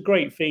 it was a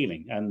great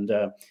feeling. And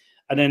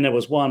then there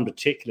was one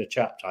particular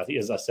chapter. I think,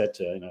 as I said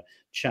to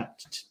chat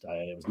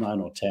today, it was 9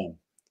 or 10,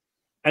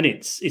 and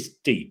it's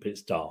deep,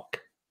 it's dark,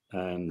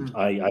 and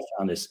I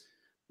found this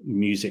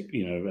music,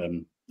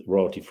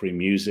 royalty-free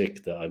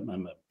music that I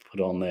put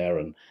on there,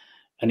 and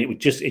it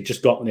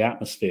just got the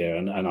atmosphere,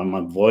 and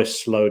my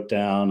voice slowed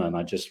down, and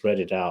I just read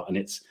it out, and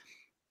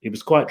it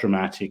was quite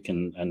dramatic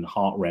and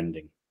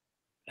heartrending,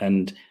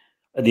 and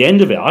at the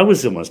end of it, I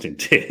was almost in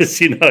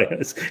tears. I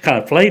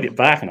kind of played it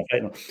back, and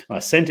I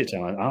sent it to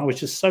him. I was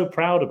just so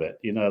proud of it.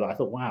 I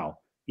thought, wow,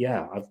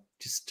 yeah,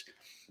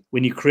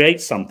 when you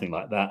create something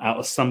like that out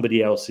of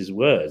somebody else's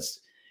words,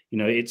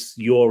 it's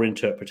your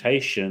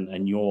interpretation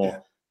and your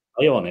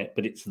play on it,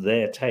 but it's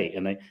their take,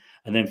 and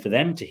then for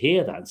them to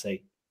hear that and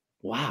say,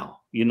 wow,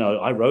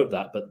 I wrote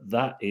that, but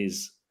that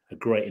is a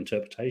great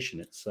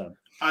interpretation. It's.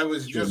 I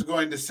was just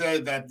going to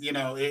say that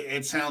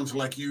it sounds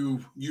like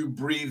you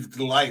breathed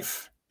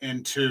life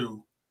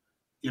into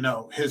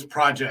his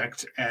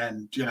project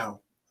and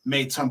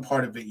made some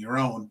part of it your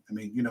own. I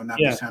mean, not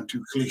to sound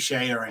too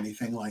cliche or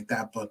anything like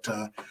that, but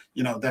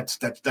that's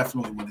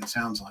definitely what it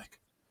sounds like.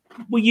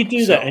 Well, you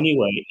do that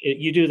anyway.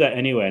 You do that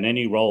anyway in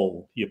any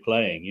role you're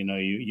playing.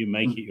 You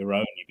make it your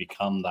own. You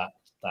become that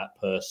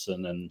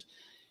person, and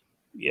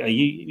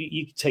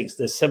you take.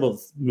 There's several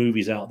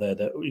movies out there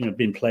that have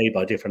been played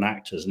by different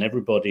actors, and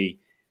everybody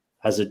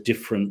has a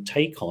different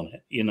take on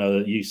it.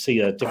 You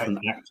see a different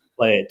actor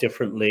play it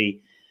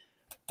differently,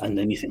 and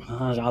then you think,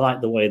 I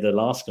like the way the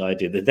last guy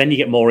did it. Then you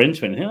get more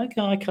into it, and I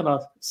kind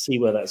of see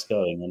where that's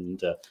going.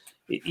 And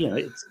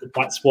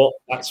that's what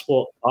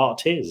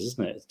art is,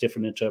 isn't it? It's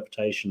different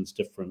interpretations,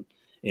 different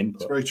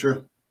input. That's very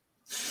true.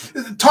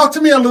 Talk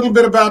to me a little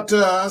bit about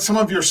some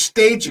of your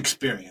stage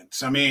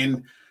experience. I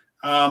mean,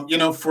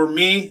 for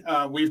me,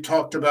 we've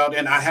talked about,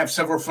 and I have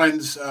several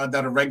friends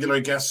that are regular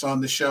guests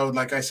on the show,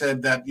 like I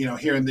said, that,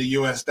 here in the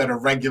U.S. that are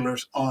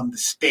regulars on the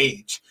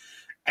stage.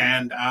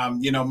 And,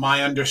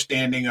 my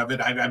understanding of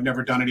it, I've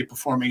never done any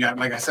performing.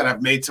 Like I said,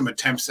 I've made some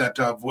attempts at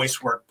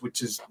voice work,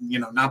 which is,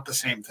 not the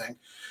same thing.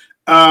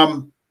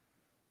 But,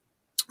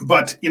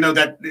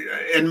 that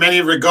in many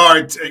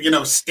regards,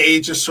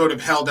 stage is sort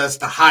of held as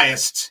the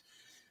highest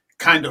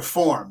kind of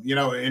form,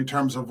 in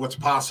terms of what's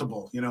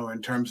possible,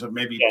 in terms of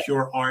maybe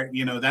pure art,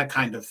 that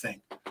kind of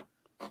thing.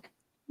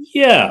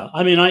 Yeah.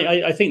 I mean,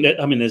 I think that,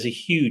 there's a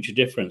huge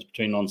difference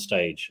between on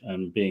stage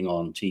and being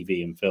on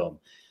TV and film.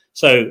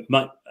 So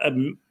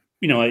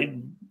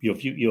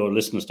your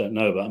listeners don't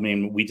know, but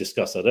we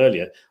discussed that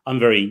earlier. I'm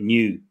very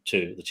new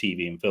to the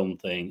TV and film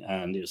thing,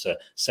 and it was a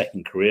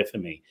second career for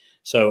me.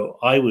 So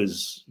I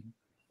was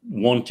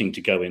wanting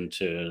to go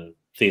into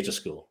theatre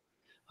school.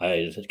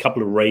 I had a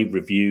couple of rave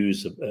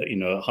reviews of,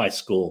 high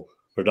school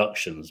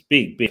productions,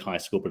 big high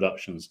school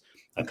productions.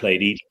 I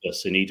played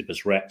Oedipus in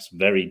Oedipus Rex,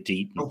 very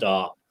deep and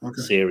dark,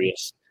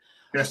 serious.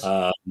 Yes.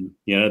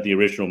 The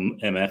original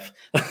MF.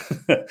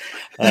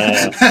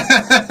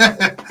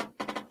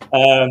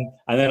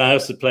 And then I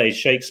also played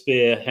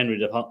Shakespeare, Henry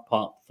the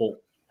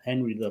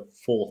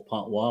Fourth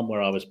Part 1,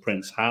 where I was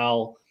Prince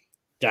Hal.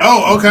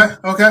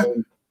 Okay.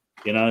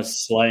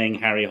 Slaying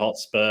Harry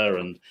Hotspur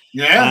and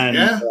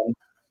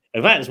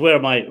in fact, it's where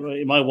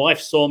my wife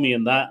saw me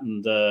in that,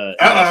 and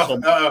saw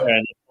me in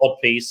a pod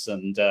piece,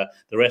 and the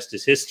rest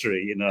is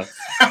history.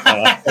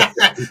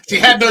 She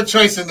had no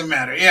choice in the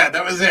matter. Yeah,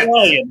 that was it.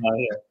 Well,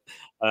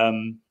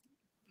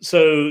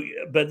 so,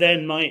 but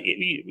then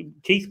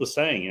Keith was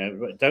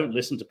saying, don't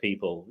listen to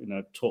people,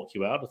 talk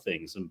you out of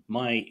things. And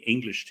my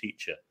English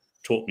teacher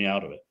talked me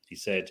out of it. He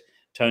said,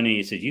 Tony,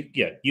 he said,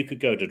 you could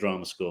go to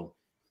drama school.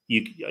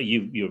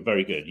 You're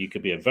very good. You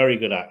could be a very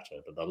good actor,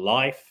 but the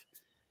life,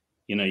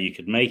 you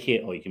could make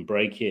it or you can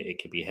break it.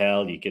 It could be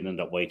hell. You can end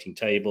up waiting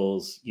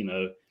tables.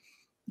 You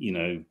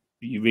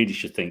really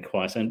should think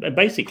twice. And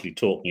basically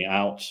talk me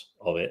out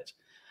of it.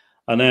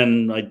 And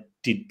then I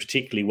did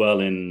particularly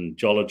well in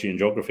geology and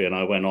geography, and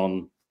I went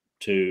on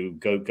to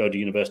go to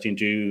university and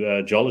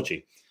do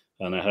geology.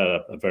 And I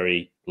had a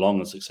very long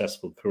and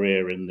successful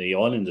career in the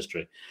oil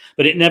industry.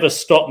 But it never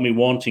stopped me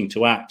wanting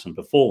to act and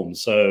perform.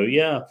 So,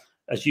 yeah,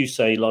 as you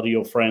say, a lot of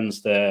your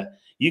friends there,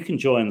 you can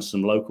join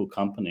some local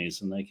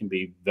companies and they can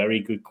be very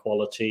good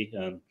quality.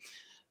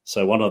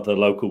 So one of the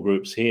local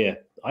groups here,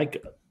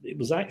 it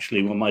was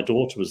actually when my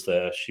daughter was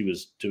there, she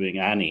was doing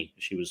Annie.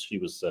 She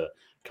was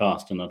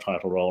cast in a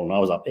title role, and I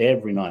was up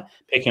every night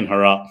picking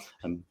her up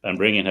and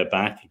bringing her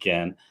back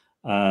again.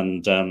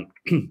 And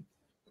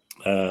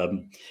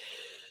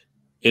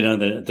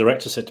the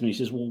director said to me, he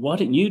says, well, why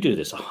didn't you do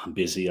this? Oh, I'm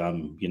busy.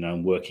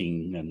 I'm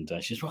working. And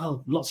she says,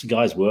 well, lots of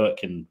guys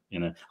work. And,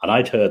 and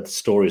I'd heard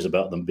stories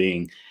about them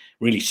being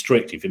really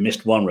strict if you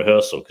missed one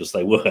rehearsal, because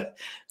they were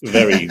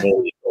very,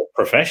 very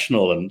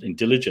professional and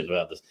diligent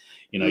about this.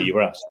 You know, you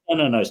were out.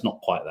 No, it's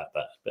not quite that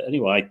bad. But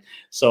anyway,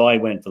 so I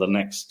went for the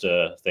next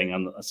thing.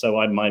 And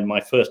so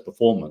my first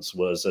performance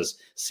was as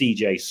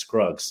C.J.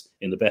 Scruggs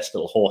in The Best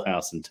Little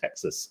Whorehouse in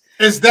Texas.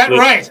 Is that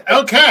right?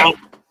 Okay.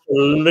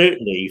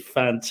 Absolutely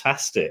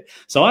fantastic.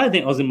 So I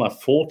think I was in my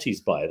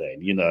 40s by then,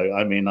 you know.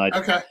 I mean,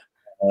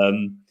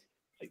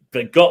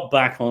 but got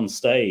back on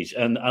stage,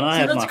 and I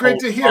had that's great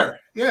to hear.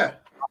 Yeah.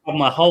 I had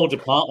my whole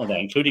department there,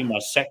 including my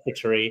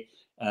secretary,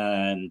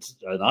 and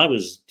I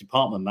was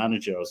department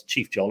manager. I was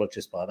chief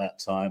geologist by that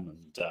time,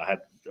 and I had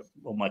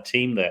on my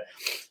team there.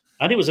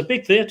 And it was a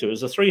big theatre. It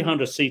was a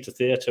 300-seater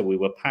theatre. We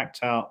were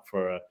packed out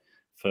for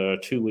a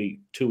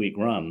two-week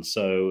run.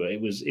 So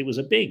it was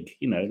a big,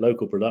 you know,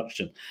 local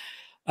production.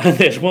 And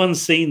there's one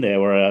scene there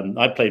where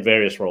I played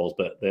various roles,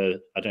 but I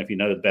don't know if you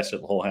know The Best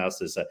Little Whorehouse.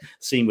 There's a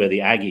scene where the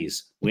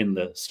Aggies win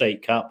the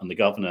state cup, and the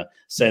governor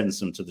sends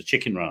them to the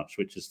chicken ranch,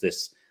 which is the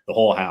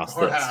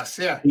whorehouse.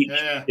 Yeah.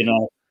 You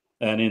know,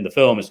 and in the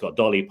film, it's got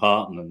Dolly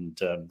Parton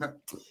and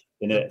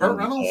in it. Burt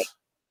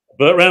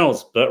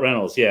Reynolds. Burt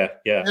Reynolds. Yeah.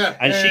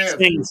 And she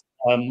sings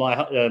 "I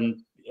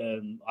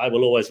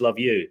Will Always Love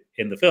You"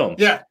 in the film.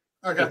 Yeah.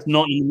 Okay. It's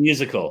not in the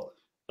musical.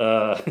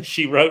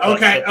 She wrote.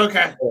 Okay.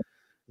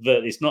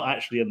 But it's not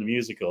actually in the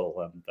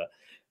musical.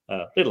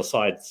 Little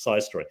side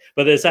story.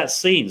 But there's that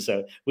scene.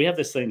 So we have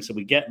this thing. So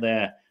we get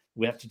there.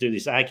 We have to do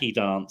this Aggie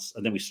dance,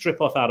 and then we strip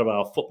off out of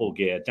our football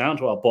gear down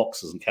to our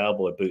boxers and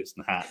cowboy boots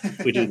and hat.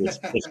 We do this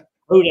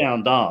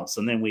go-down dance,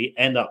 and then we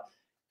end up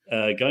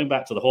going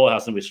back to the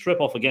whorehouse, and we strip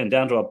off again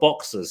down to our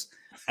boxers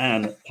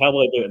and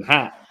cowboy boot and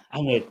hat,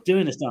 and we're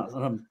doing this dance,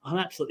 and I'm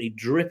absolutely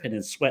dripping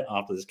in sweat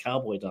after this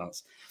cowboy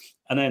dance.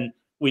 And then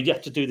we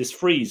have to do this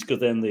freeze because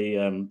then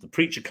the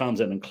preacher comes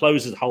in and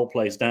closes the whole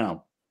place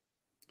down.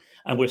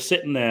 And we're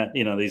sitting there,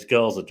 you know, these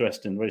girls are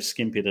dressed in very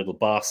skimpy little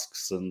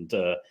basques and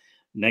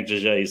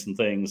negligees and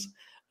things.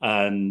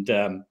 And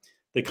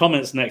the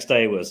comments next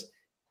day was,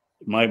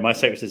 my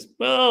secretary says,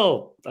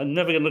 "Well, I'm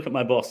never going to look at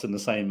my boss in the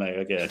same way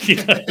again."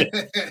 You know,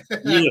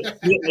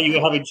 you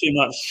were having too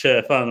much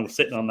fun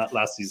sitting on that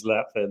lassie's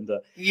lap. And I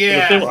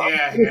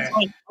was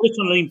trying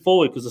to lean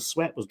forward because the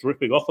sweat was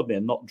dripping off of me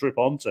and not drip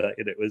onto her.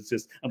 And it was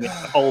just, I mean,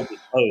 the whole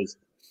pose.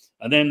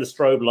 And then the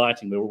strobe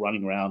lighting, we were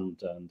running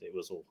around, and it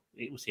was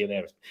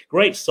hilarious.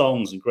 Great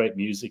songs and great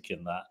music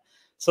in that.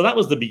 So that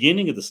was the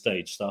beginning of the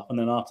stage stuff. And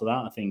then after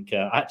that, I think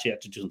I actually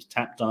had to do some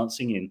tap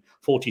dancing in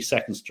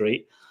 42nd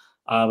Street.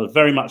 I was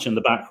very much in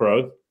the back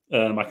row.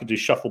 I could do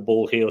shuffle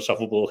ball heel,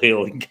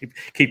 and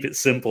keep it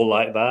simple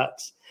like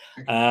that.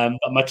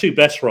 But my two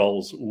best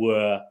roles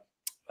were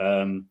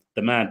the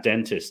mad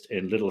dentist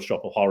in Little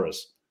Shop of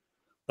Horrors.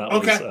 That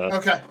was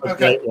a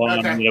great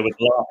one, you know, with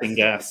laughing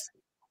gas.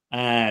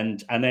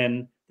 And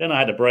then I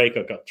had a break.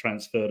 I got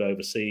transferred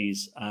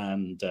overseas,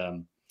 and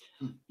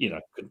you know,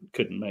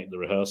 couldn't make the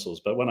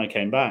rehearsals. But when I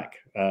came back,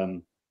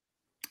 and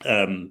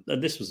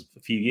this was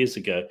a few years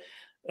ago,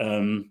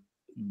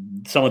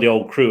 some of the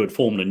old crew had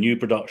formed a new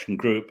production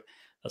group,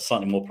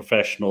 slightly more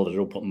professional. They'd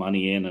all put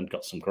money in and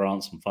got some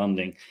grants and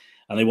funding,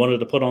 and they wanted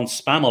to put on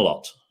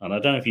Spamalot. And I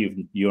don't know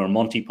if you're a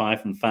Monty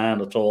Python fan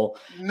at all.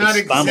 Not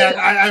exactly.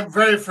 I'm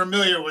very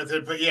familiar with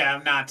it, but yeah,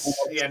 I'm not.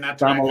 Yeah, not.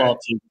 Spamalot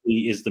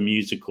is the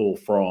musical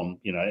from,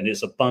 you know, and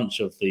it's a bunch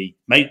of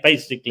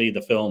basically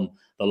the film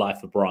The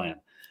Life of Brian,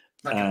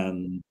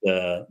 and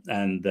but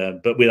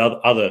with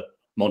other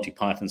Monty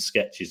Python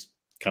sketches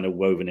kind of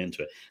woven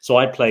into it. So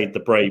I played the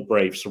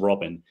brave Sir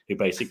Robin, who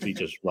basically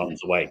just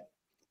runs away.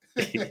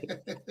 And you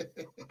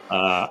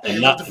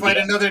have to fight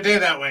another day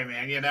that way,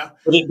 man, you know.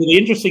 But the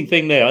interesting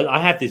thing there, I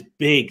have this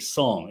big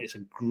song. It's a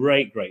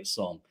great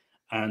song,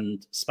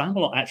 and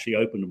Spamalot actually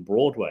opened on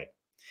Broadway,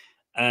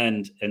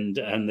 and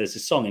there's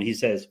this song, and he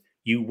says,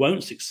 "You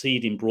won't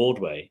succeed in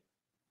Broadway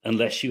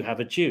unless you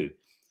have a Jew."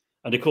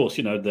 And of course,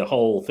 you know, the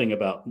whole thing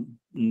about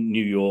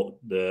New York,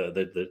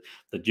 the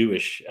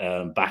Jewish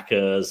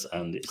backers,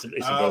 and it's a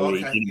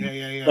very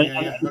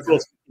of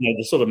course, you know,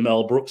 the sort of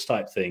Mel Brooks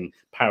type thing,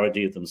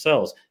 parody of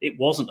themselves. It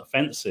wasn't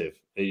offensive,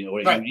 you know.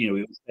 It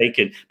was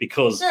taken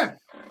because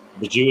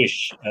the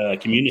Jewish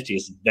community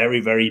is a very,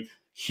 very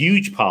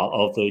huge part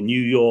of the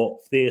New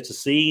York theater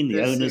scene,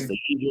 the owners, the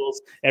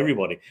angels,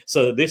 everybody.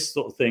 So this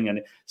sort of thing,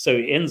 and so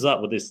it ends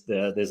up with this.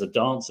 There's a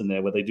dance in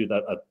there where they do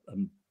that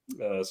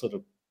sort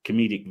of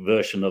comedic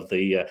version of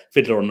the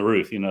Fiddler on the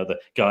Roof, you know, the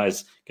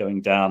guys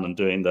going down and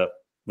doing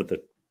with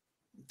the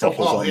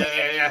bottles on.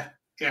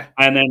 Yeah.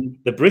 And then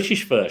the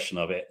British version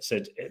of it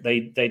said they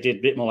did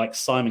a bit more like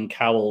Simon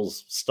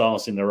Cowell's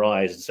Stars in Their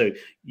Eyes. And so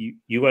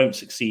you won't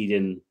succeed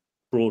in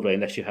Broadway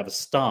unless you have a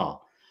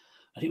star.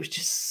 And it was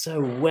just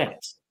so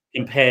wet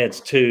compared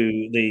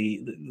to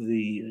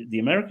the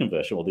American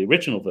version or the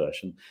original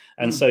version.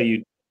 And so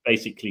you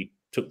basically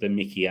took the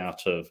mickey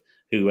out of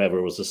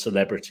whoever was a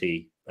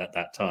celebrity at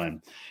that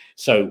time.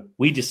 So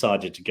we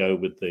decided to go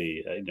with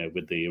the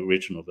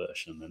original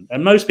version,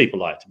 and most people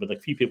liked it, but a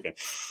few people go,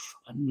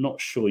 "I'm not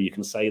sure you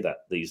can say that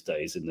these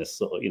days in this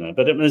sort of, you know."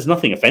 But there's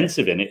nothing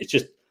offensive in it. It's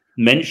just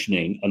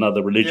mentioning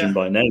another religion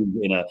by name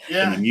in a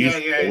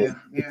musical.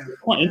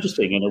 It's quite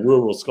interesting in a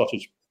rural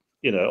Scottish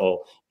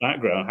or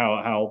background,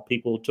 how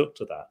people took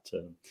to that.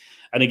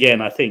 And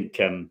again, I think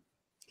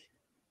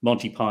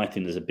Monty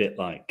Python is a bit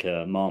like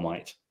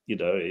Marmite.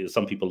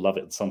 Some people love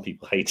it and some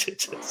people hate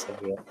it.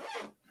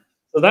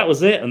 So that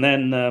was it. And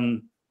then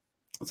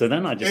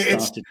I just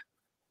started.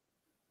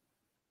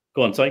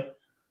 Go on, sorry.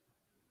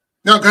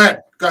 No, go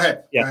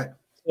ahead. Yeah.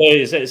 Go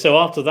ahead. So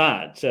after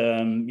that,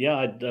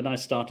 I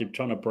started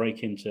trying to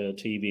break into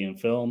TV and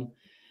film.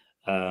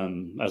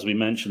 As we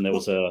mentioned, there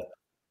was a.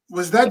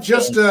 Was that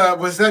just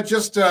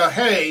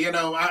hey,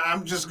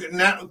 I'm just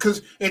now,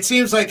 because it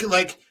seems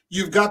like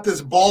you've got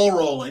this ball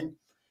rolling,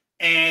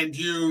 and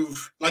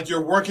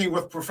you're working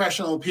with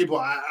professional people.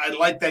 I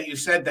like that you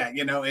said that,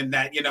 in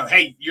that,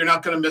 hey, you're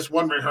not going to miss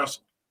one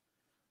rehearsal.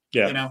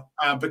 Yeah.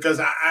 Because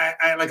I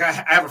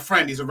have a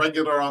friend, he's a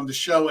regular on the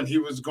show, and he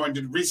was going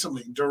to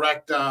recently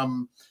direct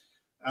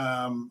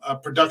a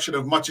production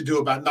of Much Ado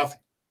About Nothing.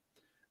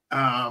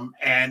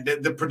 And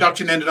the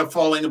production ended up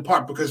falling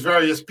apart because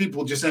various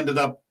people just ended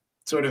up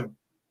sort of,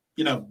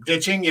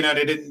 ditching,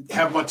 they didn't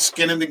have much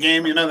skin in the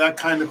game, that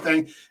kind of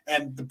thing.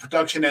 And the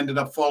production ended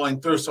up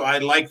falling through. So I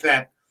like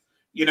that,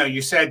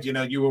 you said,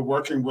 you were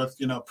working with,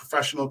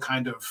 professional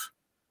kind of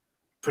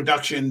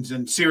productions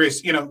and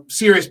serious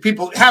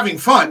people having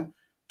fun.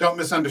 Don't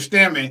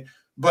misunderstand me.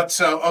 But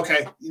so,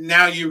 okay,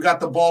 now you got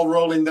the ball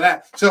rolling to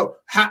that. So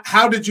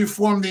how did you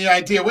form the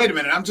idea? Wait a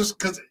minute. I'm just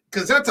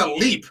because that's a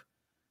leap.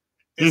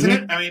 Isn't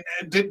it? I mean,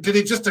 did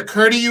it just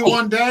occur to you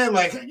one day,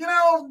 like,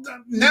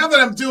 now that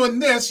I'm doing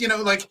this,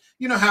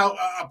 how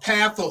a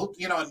path will,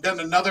 and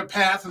then another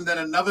path and then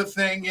another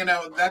thing,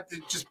 that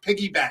it just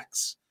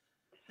piggybacks.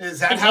 Is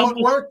that how it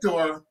worked,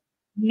 or?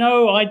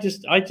 No, I'd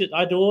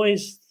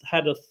always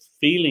had a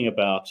feeling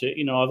about it.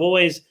 I've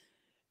always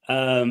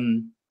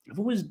been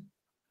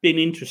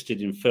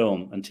interested in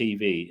film and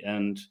TV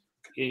and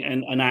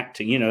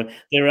acting.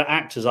 There are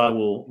actors I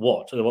will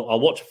watch. I'll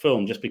watch a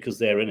film just because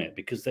they're in it,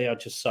 because they are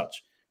just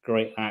such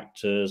great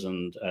actors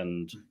and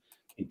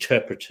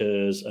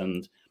interpreters,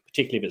 and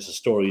particularly if it's a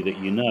story that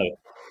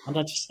And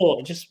I just thought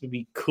it just would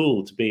be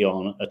cool to be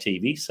on a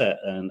TV set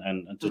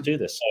and to do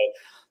this.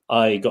 So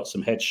I got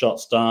some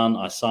headshots done.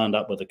 I signed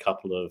up with a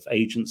couple of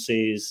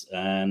agencies,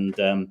 and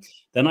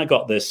then I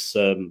got this,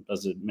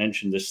 as I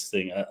mentioned, this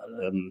thing,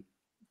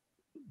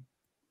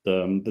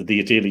 the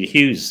Adelia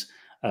Hughes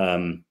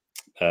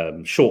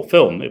short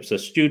film. It was a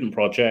student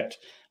project.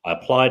 I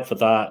applied for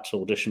that,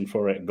 auditioned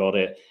for it, got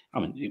it. I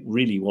mean, it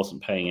really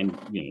wasn't paying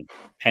any,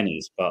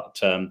 pennies, but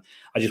I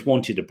just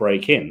wanted to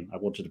break in. I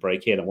wanted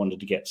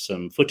to get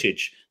some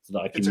footage so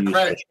that I can use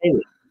for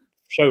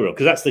show reel,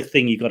 because that's the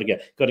thing you got to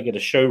get a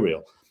show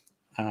reel,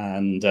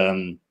 and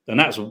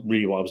that's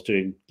really what I was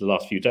doing the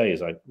last few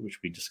days, which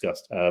we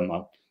discussed.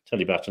 I'll tell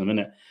you about in a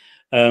minute.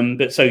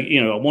 But so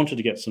I wanted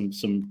to get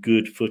some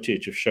good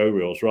footage of show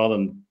reels rather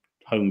than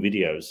home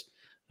videos,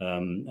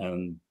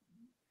 and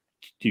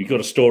you've got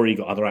a story, you've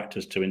got other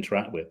actors to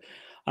interact with.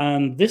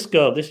 And this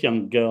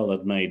young girl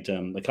had made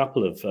a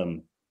couple of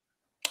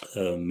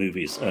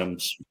movies,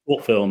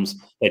 short films.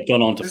 They'd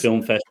gone on to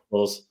film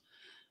festivals.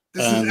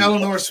 This is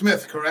Eleanor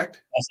Smith,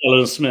 correct? That's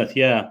Eleanor Smith,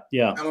 yeah.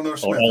 Eleanor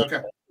Smith,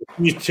 okay.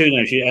 Used two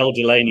names. Elle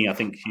Delaney, I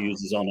think she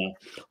uses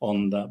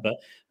on that.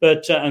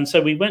 But and so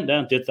we went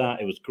down, did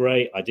that. It was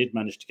great. I did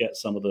manage to get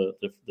some of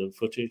the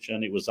footage,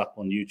 and it was up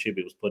on YouTube.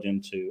 It was put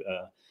into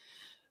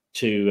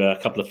to a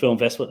couple of film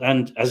festivals,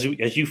 and as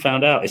you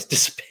found out, it's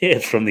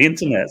disappeared from the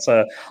internet.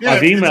 So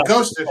I've emailed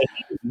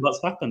what's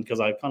happened,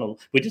 because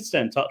we did stay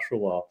in touch for a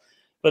while,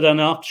 but then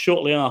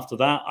shortly after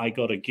that, I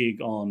got a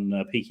gig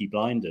on Peaky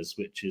Blinders,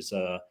 which is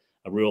a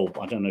real,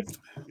 I don't know if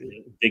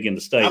big in the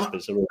States, but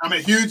it's a real.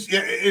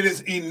 It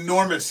is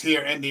enormous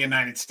here in the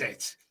United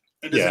States.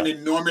 It is an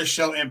enormous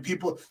show, and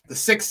the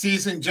 6th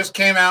season just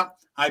came out.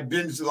 I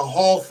binged the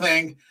whole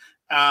thing,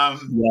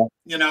 and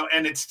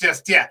it's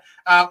just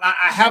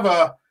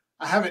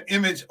I have an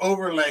image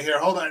overlay here.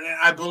 Hold on.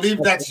 I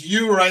believe that's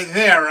you right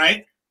there,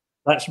 right?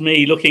 That's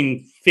me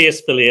looking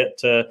fiercely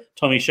at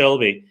Tommy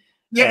Shelby.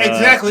 Yeah,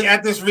 exactly.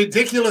 At this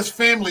ridiculous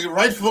family,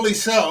 rightfully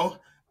so,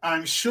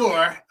 I'm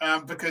sure,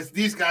 because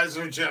these guys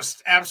are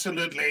just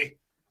absolutely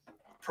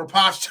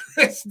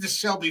preposterous. The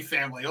Shelby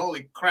family.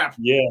 Holy crap.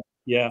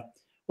 Yeah.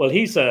 Well,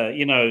 he's,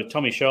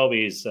 Tommy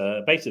Shelby is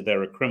basically,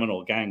 they're a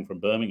criminal gang from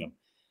Birmingham.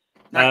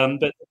 Right.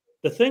 But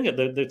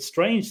the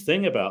strange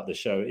thing about the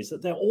show is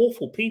that they're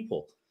awful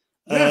people.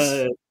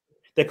 Yes.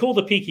 They're called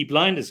the Peaky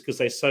Blinders because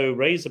they sew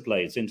razor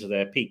blades into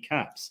their peak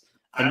caps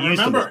and use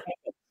remember.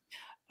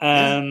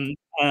 them.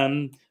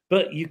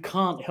 But you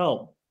can't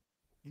help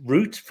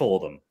root for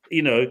them,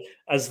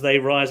 as they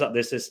rise up.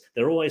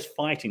 They're always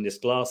fighting this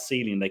glass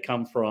ceiling. They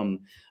come from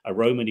a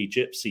Romany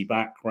gypsy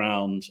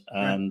background,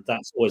 and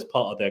that's always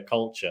part of their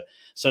culture.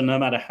 So no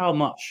matter how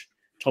much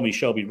Tommy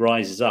Shelby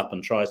rises up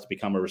and tries to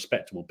become a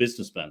respectable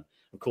businessman,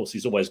 of course,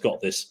 he's always got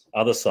this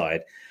other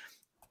side.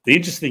 The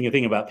interesting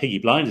thing about Peaky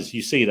Blinders,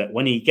 you see that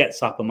when he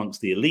gets up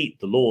amongst the elite,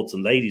 the lords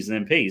and ladies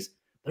and MPs,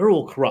 they're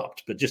all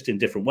corrupt, but just in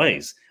different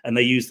ways. And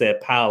they use their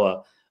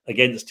power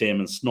against him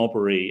and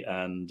snobbery.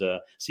 And so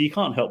you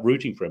can't help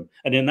rooting for him.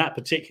 And in that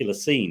particular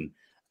scene,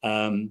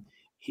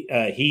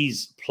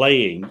 he's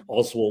playing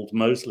Oswald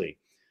Mosley,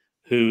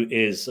 who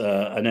is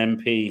an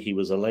MP. He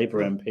was a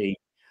Labour MP,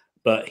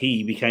 but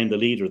he became the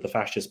leader of the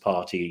fascist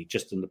party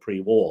just in the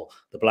pre-war,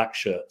 the Black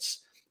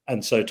Shirts.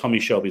 And so Tommy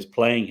Shelby's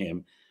playing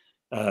him.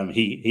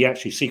 He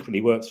actually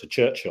secretly works for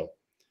Churchill.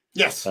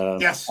 Yes,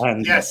 yes.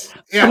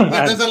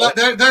 There's a lot.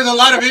 There's a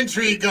lot of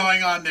intrigue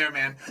going on there,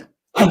 man.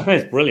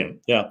 It's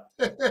brilliant. Yeah.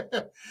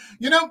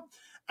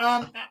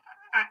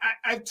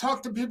 I've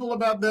talked to people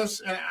about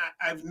this, and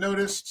I've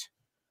noticed.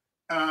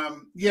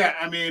 They're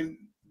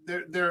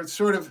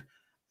sort of.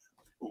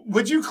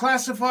 Would you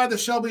classify the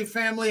Shelby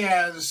family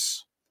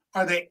as?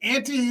 Are they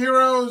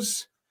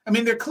anti-heroes? I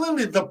mean, they're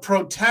clearly the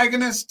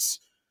protagonists,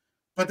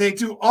 but they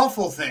do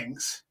awful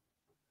things.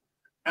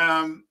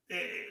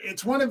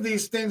 It's one of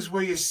these things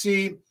where you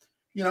see,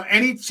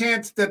 any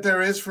chance that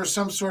there is for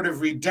some sort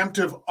of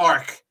redemptive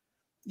arc,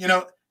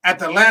 at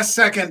the last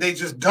second, they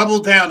just double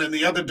down in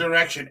the other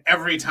direction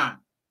every time.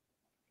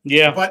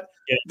 Yeah. But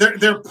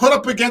they're put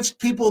up against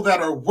people that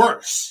are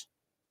worse.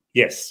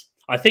 Yes.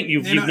 I think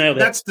you've nailed it.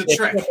 That's the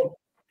trick.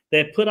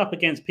 They're put up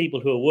against people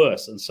who are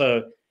worse. And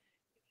so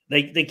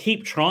they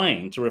keep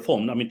trying to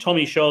reform. I mean,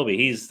 Tommy Shelby,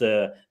 he's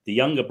the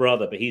younger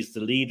brother, but he's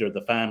the leader of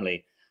the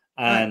family.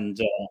 And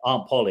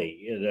Aunt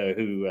Polly,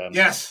 who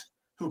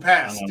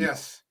passed,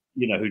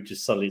 who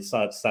just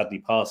sadly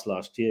passed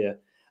last year.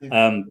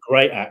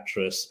 Great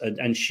actress,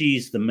 and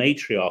she's the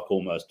matriarch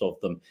almost of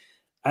them.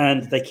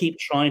 And they keep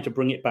trying to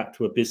bring it back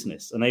to a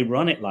business, and they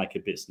run it like a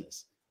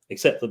business,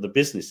 except that the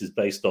business is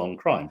based on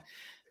crime.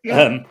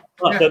 But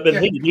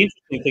the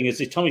interesting thing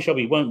is Tommy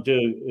Shelby won't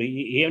do.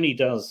 He only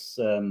does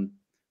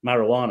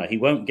marijuana. He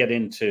won't get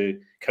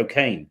into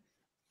cocaine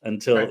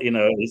until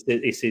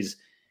it's his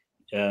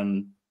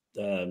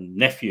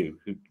nephew,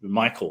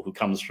 Michael, who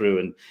comes through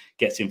and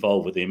gets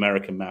involved with the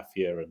American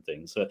mafia and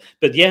things.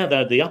 But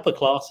the upper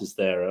class is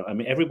there. I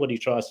mean, everybody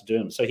tries to do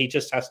him, so he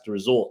just has to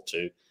resort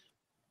to,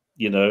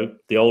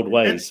 the old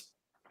ways.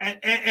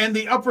 And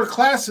the upper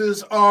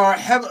classes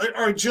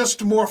are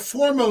just more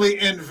formally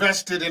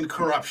invested in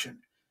corruption.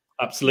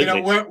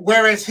 Absolutely.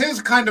 Whereas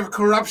his kind of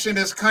corruption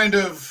is kind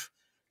of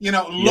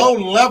low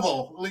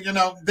level.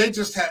 They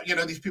just have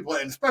these people,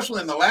 and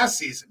especially in the last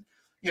season.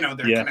 They're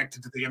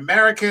connected to the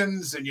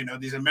Americans, and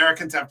these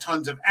Americans have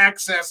tons of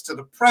access to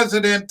the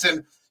president,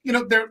 and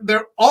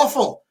they're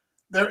awful.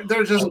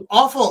 They're just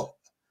awful.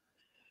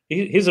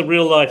 Here's a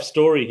real life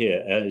story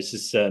here. This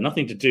is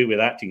nothing to do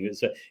with acting.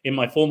 It's, in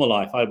my former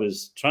life, I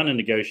was trying to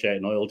negotiate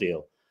an oil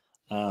deal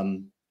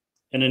in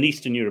an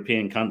Eastern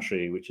European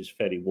country, which is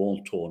fairly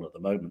war-torn at the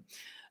moment.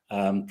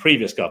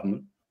 Previous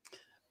government,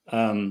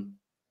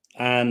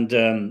 and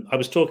I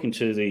was talking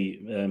to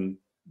the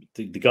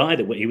guy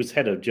that he was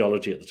head of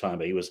geology at the time,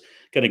 but he was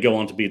going to go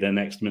on to be their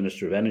next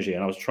Minister of Energy.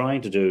 And I was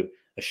trying to do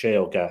a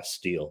shale gas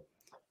deal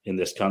in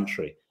this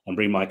country and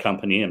bring my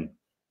company in.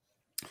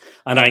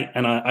 And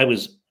I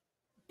was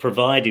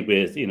provided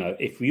with,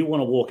 if you want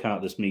to walk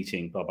out this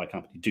meeting by my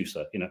company, do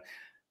so.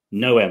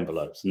 No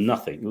envelopes,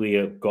 nothing. We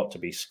have got to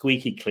be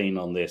squeaky clean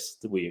on this.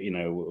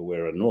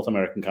 We're a North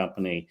American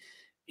company,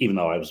 even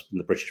though I was in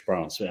the British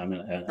branch.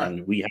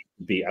 And we have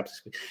to be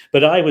absolutely.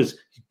 But I was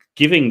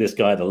giving this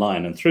guy the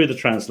line, and through the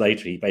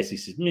translator, he basically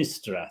says,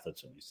 "Mr.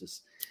 Atherton,"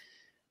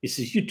 he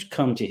says, "you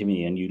come to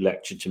me and you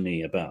lecture to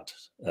me about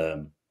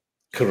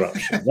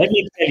corruption. Let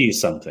me tell you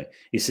something."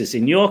 He says,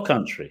 "In your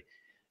country,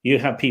 you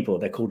have people,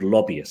 they're called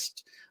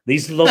lobbyists.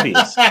 These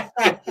lobbyists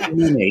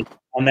money,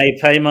 and they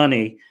pay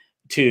money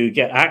to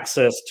get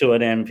access to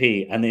an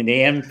MP, and then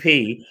the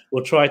MP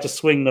will try to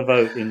swing the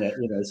vote in there."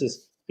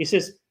 He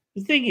says,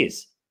 "The thing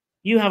is,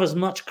 you have as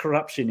much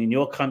corruption in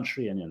your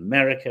country and in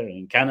America and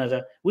in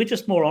Canada. We're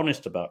just more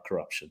honest about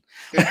corruption."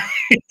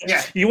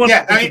 You want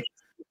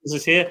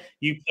this here?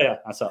 You play.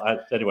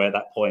 Anyway, at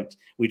that point,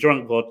 we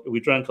drank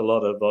a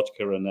lot of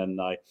vodka, and then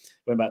I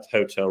went back to the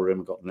hotel room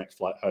and got the next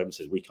flight home and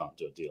said, "We can't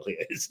do a deal here.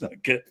 It's not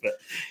good."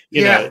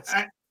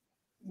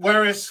 But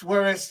whereas,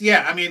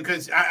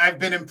 because I've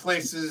been in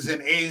places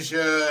in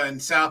Asia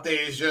and South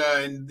Asia,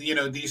 and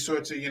these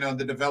sorts of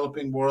the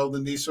developing world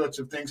and these sorts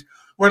of things,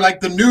 where like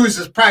the news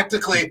is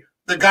practically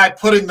the guy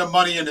putting the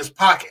money in his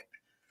pocket.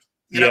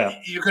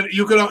 You could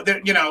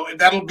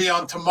that'll be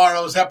on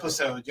tomorrow's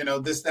episode,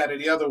 this, that, or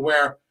the other,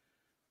 where,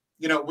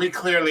 we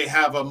clearly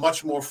have a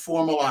much more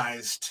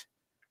formalized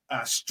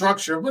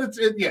structure, but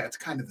it's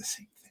kind of the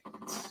same thing.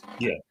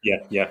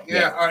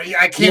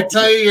 I can't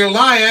tell you you're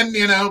lying,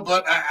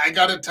 but I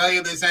got to tell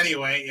you this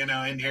anyway,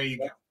 and here you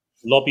go.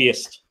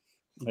 Lobbyist.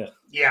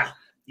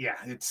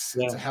 It's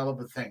a hell of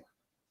a thing.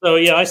 So,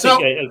 I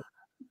think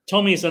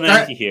Tommy's an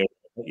anti-hero.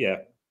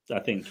 I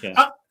think.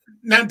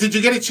 Now, did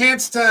you get a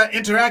chance to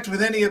interact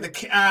with any of the,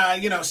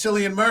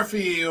 Cillian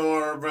Murphy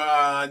or,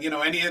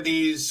 any of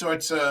these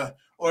sorts of,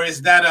 or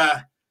is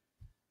that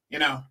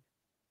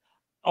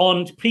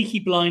On Peaky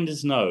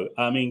Blinders, no.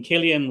 I mean,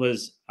 Cillian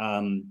was,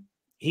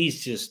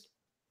 he's just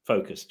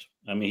focused.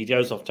 I mean, he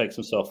goes off, takes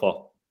himself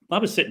off. I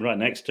was sitting right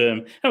next to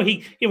him.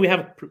 We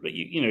have,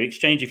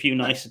 exchange a few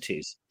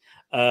niceties.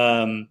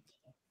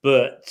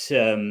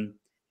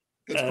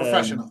 It's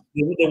professional.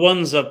 The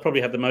ones I've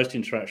probably had the most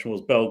interaction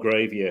was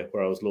Belgravia,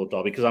 where I was Lord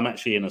Derby, because I'm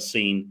actually in a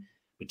scene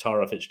with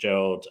Tara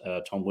Fitzgerald,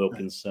 Tom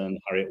Wilkinson,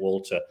 Harriet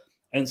Walter,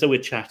 and so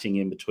we're chatting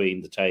in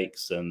between the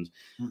takes, and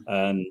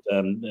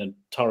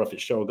Tara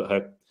Fitzgerald got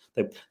her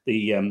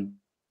the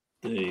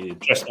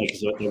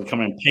dressmakers, they were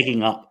coming and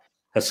pegging up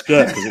her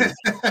skirt because it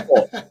was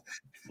hot.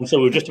 And so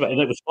we were just about,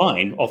 and it was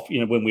fine off,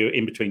 when we were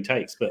in between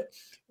takes, but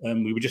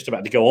we were just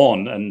about to go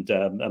on, and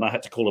I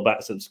had to call her back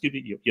and said, "Excuse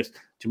me, do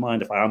you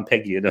mind if I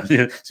unpeg you?"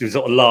 She was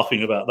sort of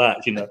laughing about that,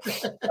 but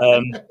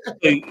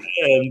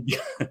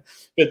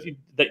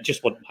that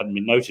just hadn't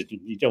been noted.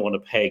 You don't want to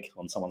peg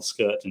on someone's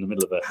skirt in the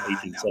middle of a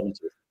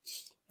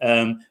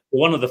 1870s.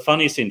 One of the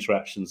funniest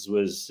interactions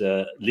was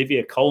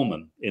Olivia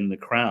Colman in The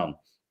Crown,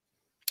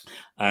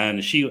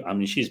 and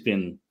she's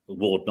been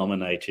award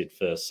nominated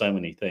for so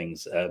many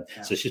things.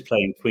 So she's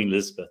playing Queen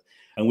Elizabeth,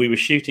 and we were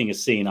shooting a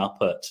scene up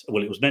at,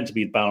 it was meant to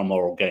be the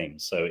Balmoral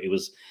Games, so it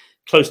was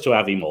close to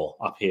Aviemore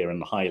up here in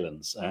the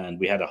Highlands, and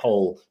we had a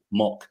whole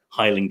mock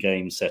Highland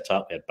Games set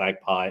up. We had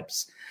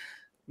bagpipes,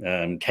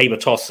 caber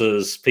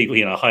tossers, people,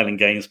 Highland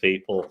Games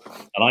people,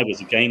 and I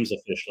was a games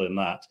official in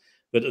that.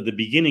 But at the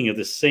beginning of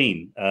this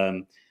scene,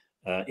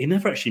 it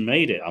never actually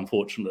made it,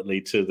 unfortunately,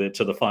 to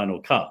the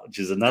final cut, which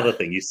is another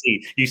thing. You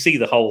see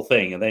the whole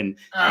thing, and then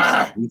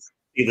you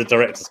see the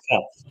director's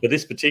cut. But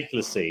this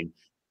particular scene,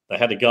 they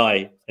had a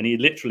guy, and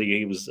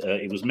it was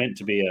meant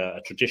to be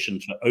a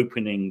tradition for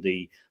opening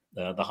the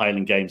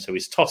Highland Games. So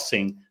he's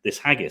tossing this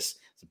haggis.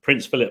 So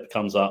Prince Philip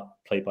comes up,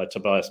 played by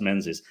Tobias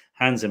Menzies,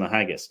 hands him a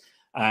haggis,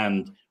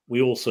 and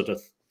we all sort of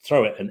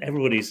throw it, and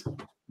everybody's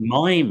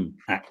mime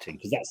acting,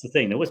 because that's the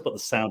thing. They always put the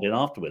sound in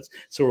afterwards.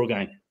 So we're all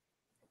going.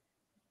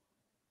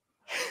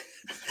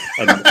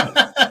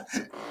 But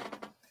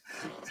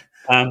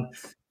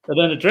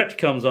then the director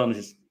comes on and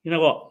says, "You know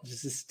what?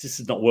 This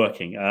is not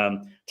working.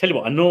 Tell you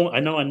what, I know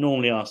I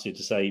normally ask you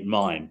to say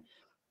mime.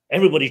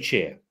 Everybody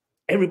cheer,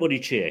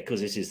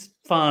 because this is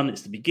fun.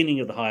 It's the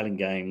beginning of the Highland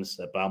Games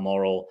at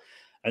Balmoral."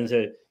 And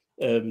so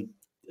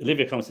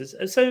Olivia comes and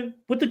says, "So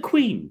would the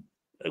Queen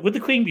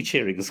be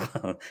cheering as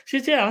well?" She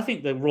says, "Yeah, I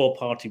think the royal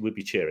party would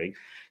be cheering."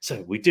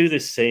 So we do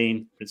this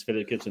scene. Prince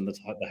Philip gives him the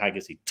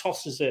haggis. He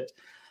tosses it,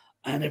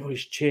 and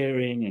everybody's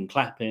cheering and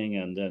clapping,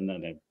 and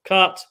then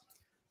cut.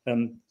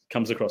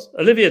 Comes across,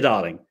 "Olivia,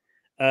 darling,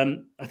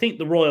 I think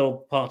the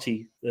royal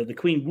party, the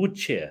Queen would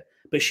cheer,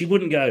 but she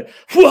wouldn't go,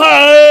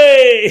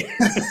 whey!"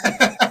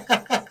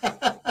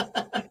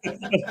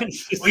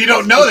 Well, you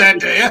don't know that,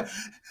 do you?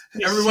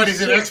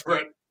 Everybody's an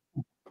expert.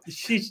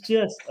 She's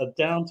just a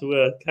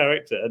down-to-earth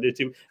character,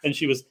 and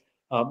she was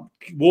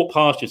walked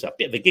past yourself,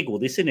 bit of a giggle.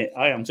 This, isn't it?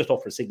 I am just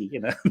off for a ciggy,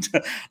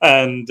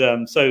 and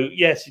so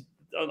yes,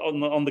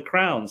 on the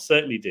Crown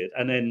certainly did,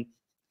 and then.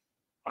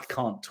 I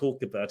can't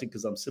talk about it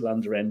because I'm still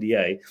under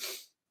NDA.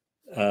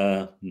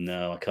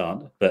 No, I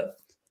can't. But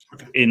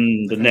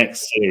in the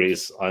next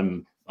series,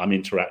 I'm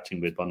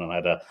interacting with one, and I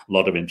had a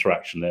lot of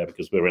interaction there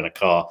because we were in a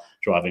car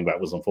driving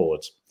backwards and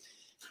forwards.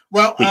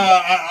 Well,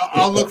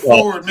 I'll look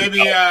forward. Maybe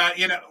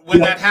when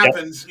that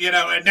happens,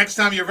 and next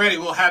time you're ready,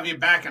 we'll have you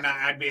back, and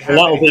I'd be happy.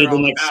 That'll be the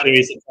next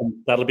series.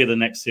 That'll be the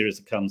next series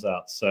that comes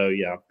out. So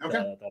yeah, okay.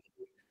 That'll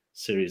be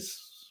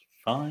series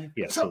 5.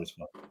 Yeah, series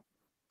 5. All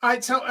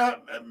right. So.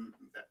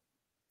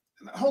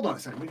 Hold on a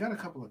second. We got a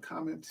couple of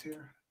comments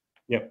here.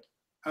 Yep.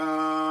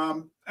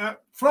 From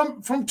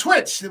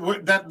Twitch,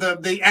 that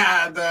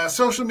the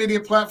social media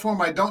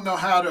platform I don't know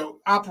how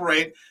to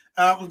operate.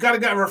 We've got a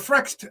guy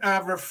refreshed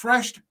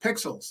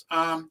Pixels,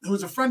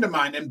 who's a friend of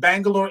mine in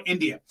Bangalore,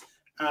 India,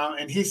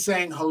 and he's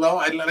saying hello.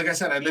 Like I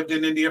said, I lived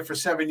in India for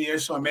 7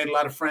 years, so I made a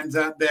lot of friends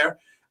out there.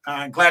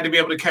 Glad to be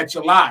able to catch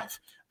you live,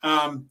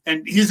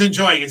 and he's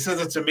enjoying it. He says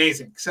it's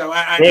amazing. So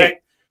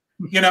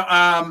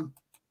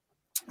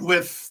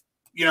with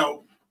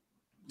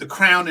the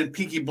Crown and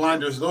Peaky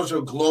Blinders, those are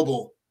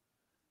global,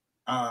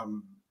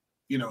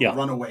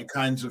 runaway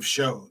kinds of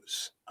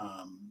shows.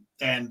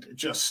 And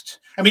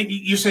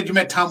you said you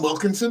met Tom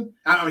Wilkinson.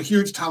 I'm a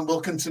huge Tom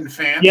Wilkinson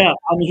fan. Yeah,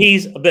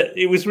 but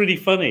it was really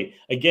funny.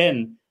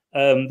 Again,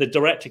 the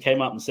director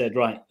came up and said,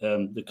 right,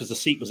 because the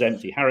seat was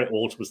empty. Harriet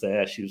Walter was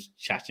there. She was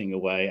chatting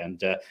away,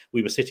 and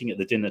we were sitting at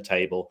the dinner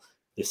table.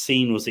 The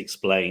scene was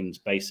explained.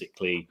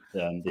 Basically,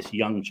 this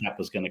young chap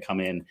was going to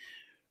come in,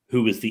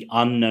 who was the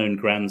unknown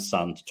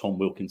grandson to Tom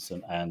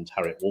Wilkinson and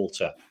Harriet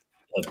Walter,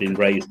 had been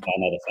raised by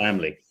another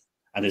family.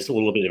 And there's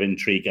all a bit of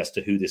intrigue as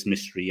to who this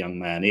mystery young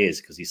man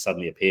is, because he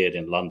suddenly appeared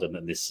in London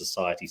in this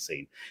society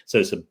scene. So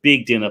it's a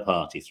big dinner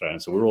party thrown.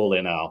 So we're all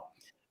in our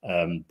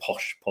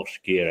posh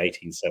gear,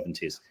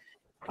 1870s.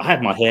 I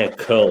had my hair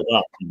curled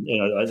up,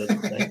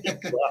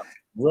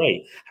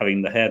 great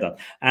having the hair done.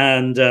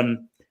 And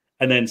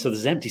then so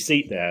there's an empty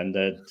seat there, and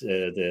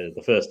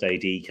the first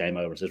AD came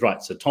over and says,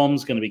 right, so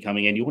Tom's going to be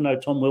coming in. You all know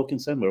Tom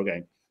Wilkinson? We're all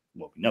going,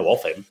 well, we know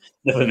of him.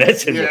 Never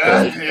met him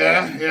before.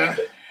 Yeah.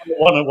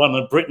 One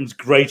of Britain's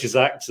greatest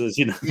actors,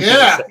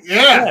 Yeah.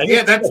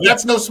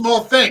 That's no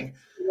small thing.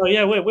 Oh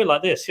yeah, we're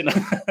like this, Anyway,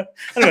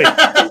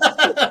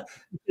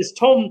 it's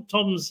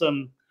Tom's.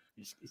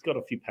 He's got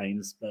a few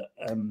pains, but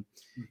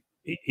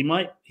he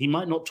might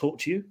not talk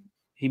to you.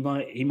 He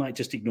might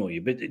just ignore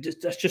you. But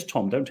that's just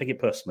Tom. Don't take it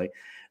personally,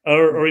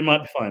 or he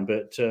might be fine.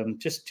 But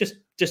just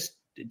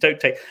don't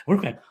take.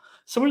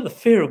 So we're the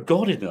fear of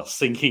God in us,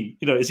 thinking,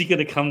 is he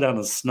going to come down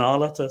and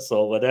snarl at us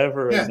or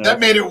whatever? Yeah, that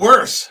made it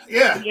worse.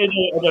 Yeah.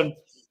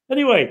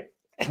 Anyway,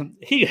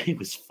 he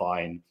was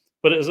fine.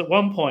 But it was at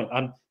one point,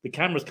 the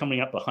camera's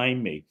coming up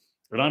behind me,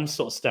 and I'm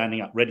sort of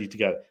standing up, ready to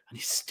go, and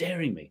he's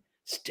staring me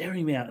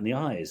out in the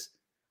eyes.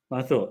 And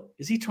I thought,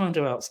 is he trying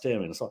to outstare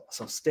me? And so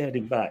I stared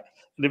him back,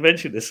 and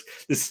eventually this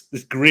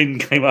grin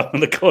came up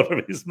on the corner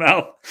of his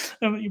mouth.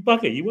 You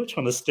bugger, you were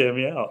trying to stare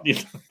me out.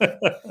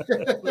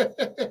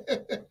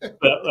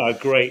 But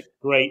great.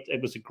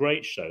 It was a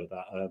great show.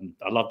 That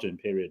I love doing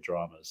period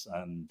dramas,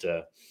 and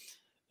a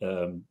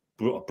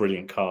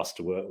brilliant cast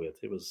to work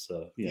with. It was,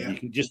 you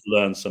can just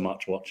learn so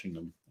much watching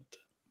them.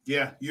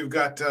 Yeah, you've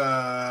got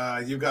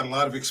a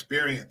lot of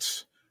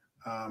experience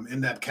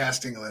in that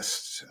casting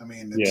list. I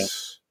mean,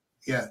 it's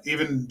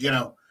even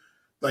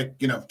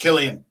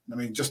Killian. I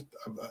mean, just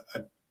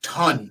a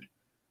ton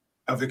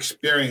of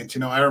experience.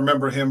 I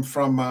remember him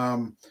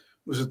from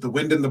was it The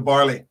Wind and the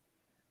Barley?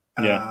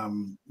 Yeah.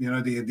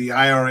 The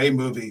IRA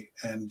movie,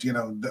 and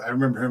I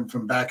remember him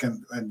from back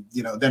and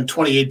then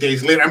 28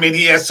 Days Later. I mean,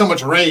 he has so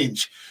much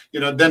range.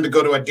 Then to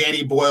go to a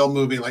Danny Boyle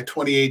movie like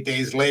 28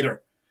 Days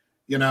Later,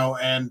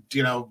 and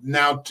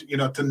now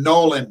to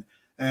Nolan,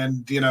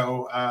 and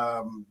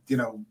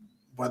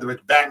whether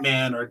it's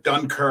Batman or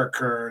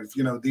Dunkirk or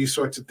these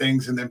sorts of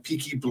things, and then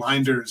Peaky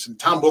Blinders, and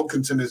Tom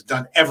Wilkinson has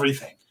done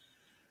everything.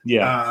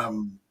 Yeah.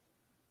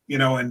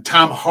 And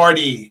Tom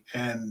Hardy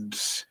and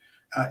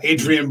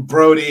Adrian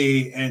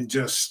Brody, and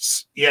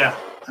just I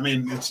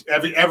mean, it's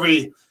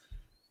every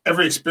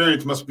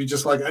experience must be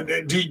just like.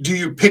 Do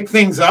you pick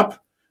things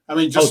up? I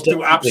mean, just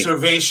through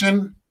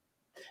observation.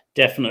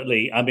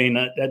 Definitely. I mean,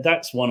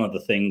 that's one of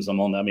the things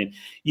I'm on. I mean,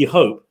 you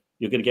hope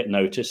you're going to get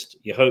noticed.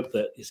 You hope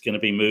that it's going to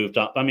be moved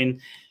up. I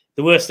mean,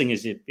 the worst thing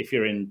is if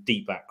you're in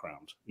deep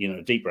background.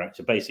 Deep background,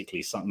 so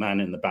basically some man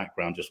in the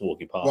background just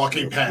walking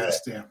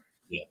past. Yeah.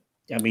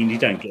 I mean, you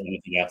don't get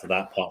anything out of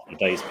that apart from a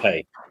day's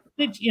pay.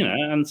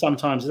 And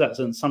sometimes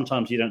and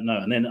sometimes you don't know.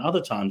 And then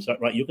other times,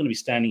 right, you're going to be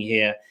standing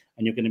here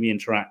and you're going to be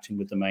interacting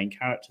with the main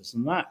characters.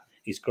 And that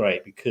is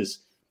great because,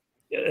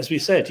 as we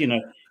said,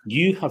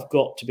 you have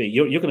got to be,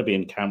 you're going to be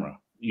in camera.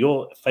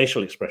 Your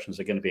facial expressions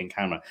are going to be in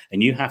camera,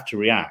 and you have to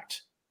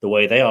react the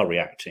way they are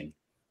reacting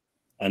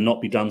and not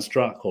be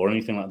dumbstruck or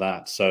anything like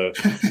that. So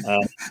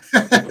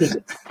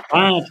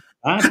bad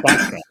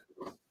background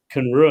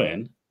can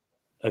ruin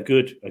a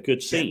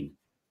good scene.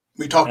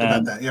 We talked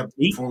about that,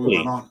 before we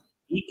went on.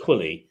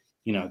 Equally,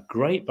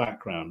 great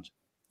background.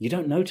 You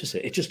don't notice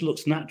it. It just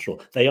looks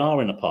natural. They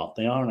are in a park.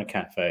 They are in a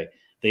cafe.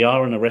 They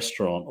are in a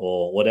restaurant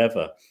or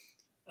whatever.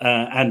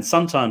 And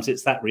sometimes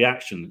it's that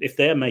reaction. If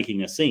they're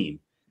making a scene,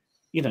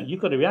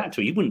 you've got to react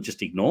to it. You wouldn't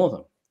just ignore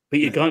them. But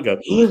you can't go,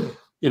 you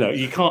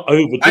can't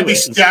overdo I'd be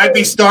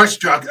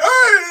starstruck.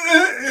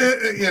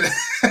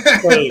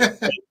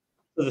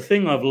 So the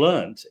thing I've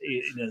learned,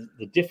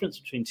 the difference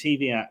between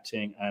TV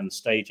acting and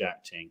stage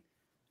acting,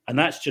 and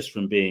that's just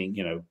from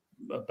being,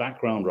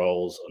 background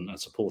roles and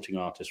supporting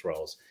artist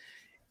roles,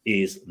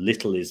 is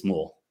little is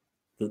more,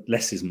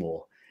 less is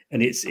more,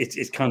 and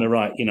it's kind of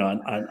right,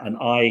 an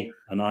eye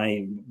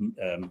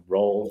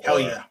roll,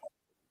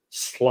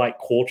 slight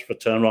quarter of a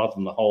turn rather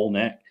than the whole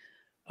neck,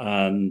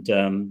 and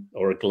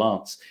or a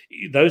glance.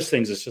 Those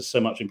things are just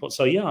so much important.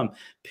 So I'm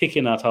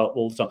picking that up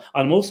all the time.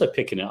 I'm also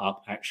picking it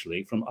up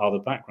actually from other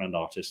background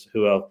artists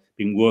who have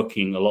been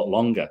working a lot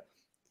longer,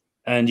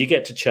 and you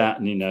get to chat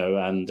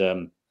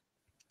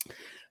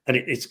and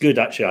it's good,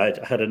 actually. I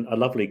had a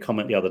lovely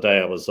comment the other day.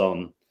 I was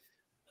on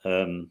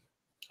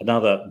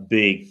another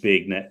big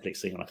Netflix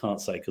thing, and I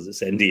can't say because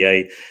it's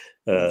NDA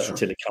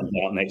until it comes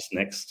out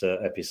next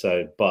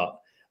episode. But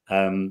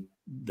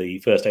the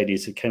first AD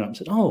came up and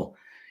said, "Oh,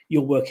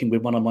 you're working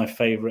with one of my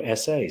favorite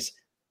essays."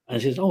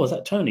 And she said, "Oh, is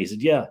that Tony?" He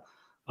said, "Yeah.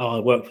 Oh, I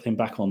worked with him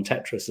back on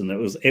Tetris." And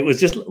it was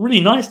just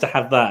really nice to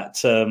have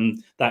that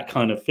that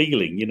kind of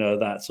feeling,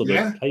 that sort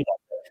of playback.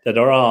 That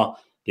there are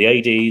the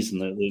ADs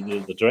and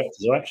the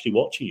directors are actually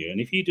watching you.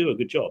 And if you do a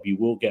good job, you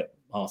will get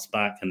asked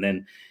back. And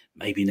then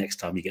maybe next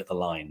time you get the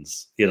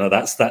lines.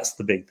 That's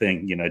the big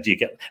thing. Do you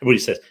get, everybody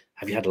says,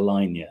 "Have you had a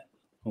line yet?"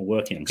 I'm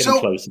working. I'm getting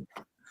close.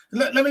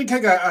 Let me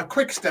take a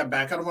quick step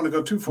back. I don't want to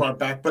go too far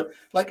back, but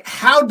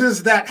how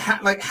does that,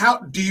 how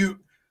do you,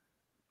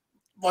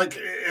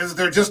 is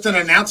there just an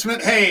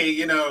announcement?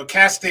 Hey,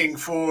 casting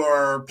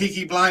for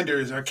Peaky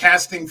Blinders or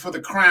casting for The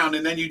Crown,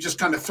 and then you just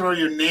kind of throw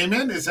your name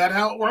in? Is that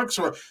how it works?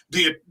 Or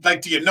do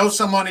you know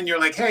someone and you're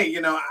like, "Hey,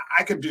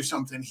 I could do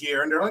something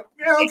here," and they're like,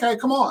 "Yeah, okay,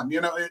 come on."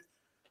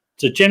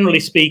 So generally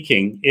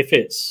speaking, if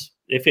it's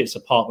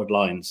a part with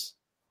lines,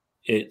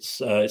 it's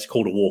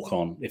called a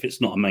walk-on if it's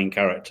not a main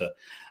character.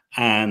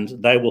 And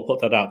they will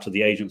put that out to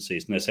the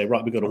agencies, and they say,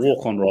 "Right, we've got a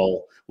walk-on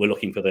role. We're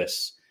looking for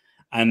this."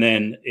 And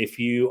then if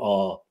you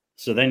are,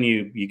 so then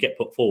you get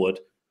put forward.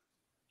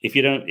 If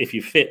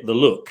you fit the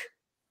look,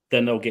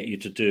 then they'll get you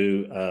to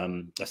do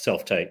a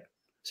self-tape.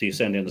 So you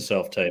send in the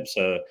self-tape.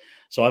 So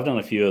I've done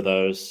a few of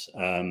those.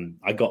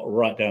 I got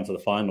right down to the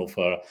final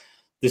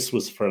this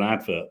was for an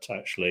advert,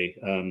 actually.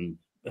 And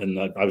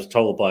I was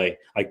told I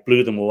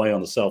blew them away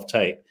on the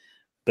self-tape,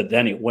 but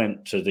then it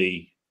went to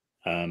the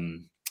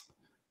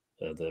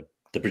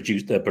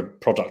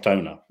product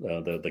owner,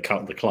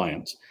 the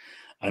client,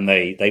 and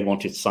they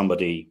wanted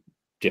somebody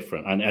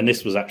different. And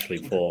this was actually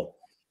for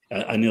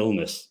an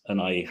illness,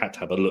 and I had to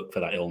have a look for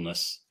that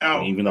illness.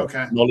 Oh, even though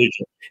okay.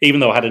 Even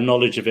though I had a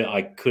knowledge of it,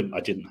 I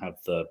didn't have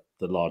the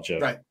larger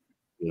to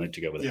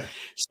go with it. Yeah.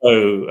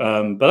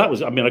 So, but that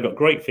was, I got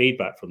great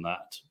feedback from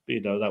that.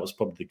 That was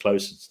probably the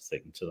closest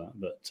thing to that.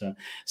 But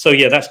so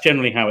yeah, that's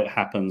generally how it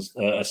happens.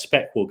 A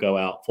spec will go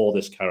out for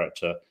this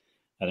character,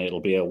 and it'll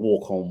be a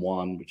walk on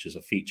 1, which is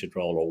a featured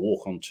role, or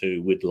walk on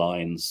 2 with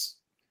lines.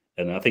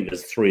 And I think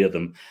there's 3 of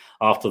them.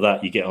 After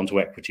that, you get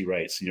onto equity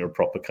rates, and you're a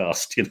proper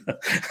cast.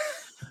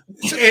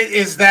 So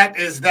is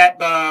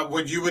that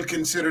what you would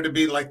consider to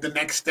be like the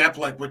next step,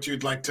 like what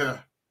you'd like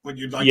to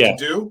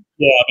do?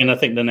 Yeah, I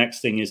think the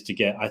next thing is to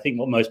get. I think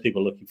what most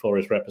people are looking for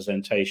is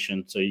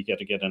representation. So you got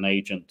to get an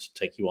agent to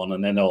take you on,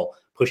 and then they'll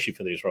push you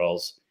for these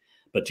roles.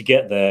 But to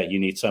get there, you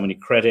need so many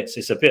credits.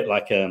 It's a bit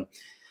like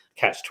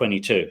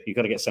catch-22. You've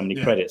got to get so many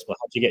credits. But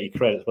how do you get your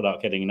credits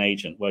without getting an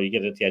agent? Well, you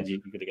get at the end,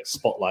 you've got to get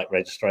spotlight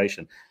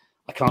registration.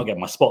 I can't get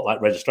my spotlight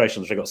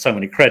registration because I've got so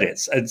many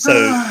credits, and so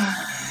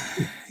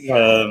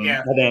and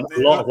then a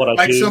lot of what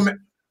I do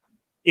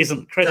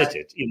isn't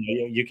credited.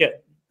 You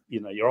get,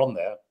 you're on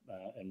there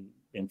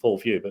in full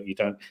view, but you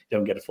don't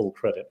get a full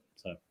credit.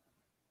 So,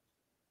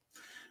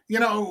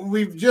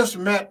 we've just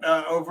met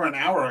over an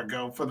hour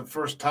ago for the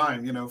first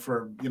time.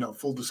 For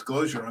full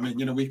disclosure,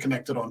 we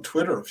connected on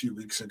Twitter a few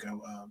weeks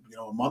ago,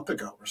 a month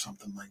ago or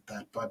something like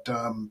that. But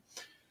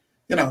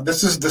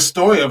this is the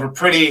story of a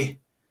pretty.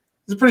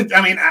 Everybody's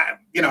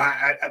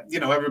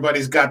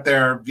got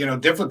their,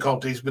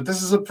 difficulties, but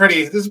this is a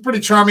pretty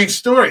charming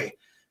story.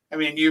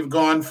 You've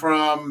gone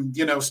from,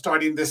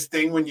 starting this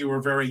thing when you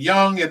were very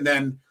young, and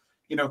then,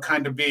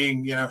 kind of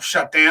being,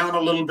 shut down a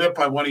little bit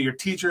by one of your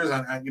teachers.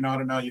 I don't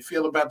know how you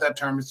feel about that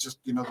term. It's just,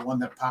 the one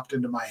that popped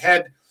into my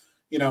head,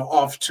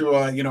 off to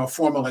a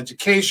formal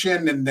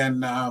education, and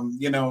then,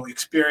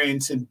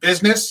 experience in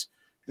business,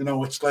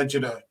 which led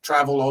you to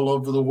travel all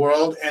over the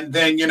world. And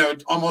then,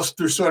 almost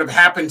through sort of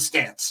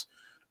happenstance,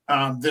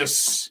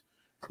 this,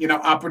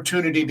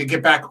 opportunity to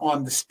get back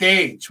on the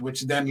stage,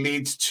 which then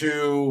leads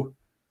to,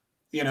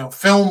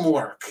 film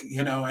work,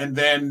 and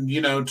then,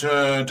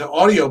 to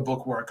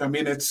audiobook work.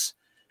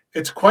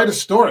 It's quite a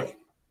story.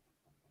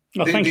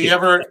 Oh, do you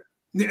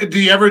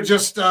ever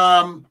just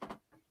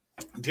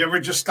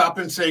stop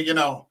and say,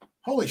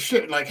 holy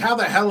shit, like, how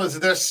the hell is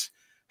this?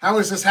 How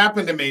has this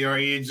happened to me? Or are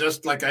you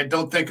just like, I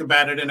don't think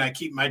about it and I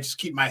just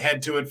keep my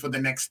head to it for the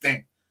next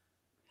thing?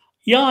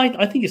 Yeah,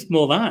 I think it's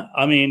more that.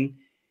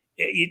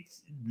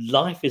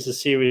 Life is a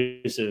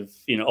series of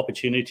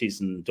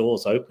opportunities and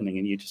doors opening,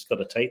 and you just got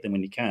to take them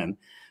when you can.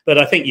 But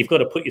I think you've got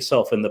to put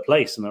yourself in the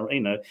place, and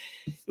it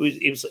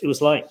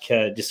was like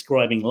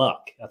describing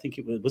luck. I think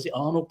was it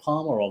Arnold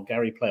Palmer or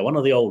Gary Player, one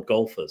of the old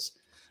golfers,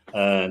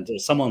 and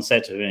someone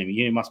said to him,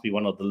 "You must be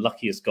one of the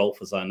luckiest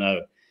golfers I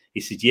know."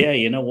 He said, "Yeah,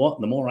 you know what?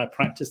 The more I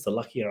practice, the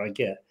luckier I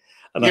get."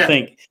 And I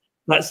think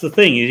that's the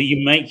thing: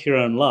 you make your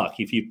own luck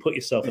if you put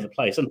yourself in a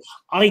place. And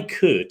I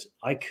could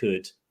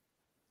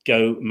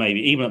go,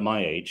 maybe even at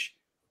my age,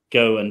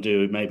 go and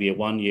do maybe a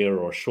 1 year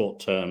or a short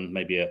term,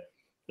 maybe a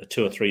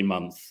 2 or 3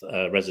 month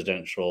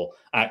residential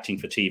acting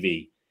for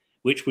TV,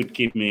 which would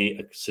give me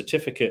a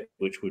certificate,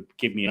 which would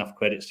give me enough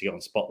credits to get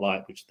on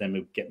Spotlight, which then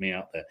would get me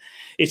out there.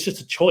 It's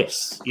just a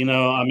choice,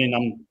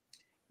 I'm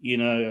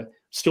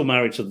still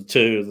married to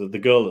the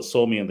girl that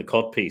saw me in the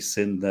codpiece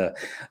in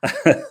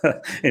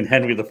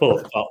Henry IV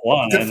Part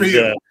 1. Good for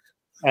you.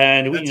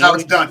 And that's how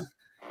it's done.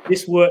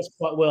 This works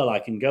quite well. I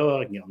can go,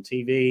 I can get on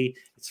TV.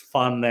 It's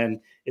fun. Then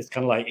it's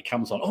kind of like it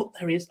comes on. Oh,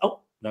 there he is. Oh,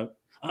 no.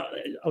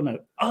 Oh, no.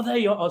 Oh, there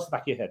you are. Oh, it's the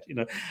back of your head.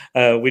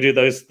 We do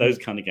those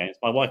kind of games.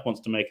 My wife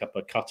wants to make up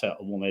a cutout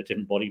of all their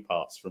different body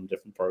parts from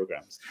different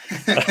programs.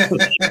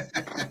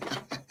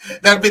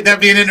 That'd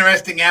be an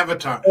interesting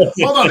avatar.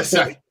 Hold on a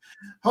second.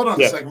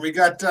 A second. We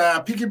got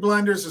Peaky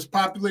Blinders is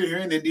popular here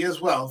in India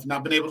as well. If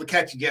not been able to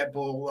catch it yet,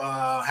 we'll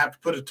have to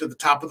put it to the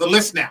top of the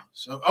list now.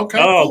 So, okay.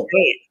 Oh,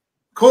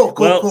 cool.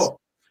 great. Cool.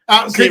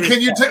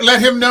 Can you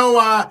let him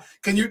know?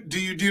 Do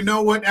you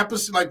know what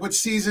episode, like what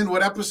season,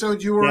 what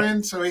episode you were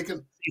in, so he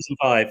can? Season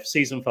 5. In about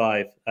season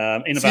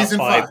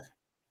 5.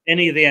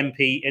 Any of the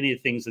MP, any of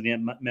the things of the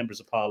members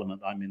of Parliament,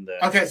 I'm in there.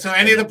 Okay, so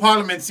any of the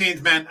Parliament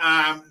scenes, man.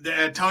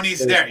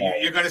 Tony's there.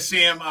 You're going to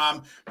see him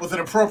with an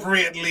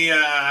appropriately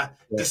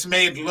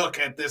dismayed look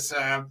at this,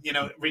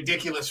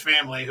 ridiculous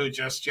family who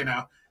just,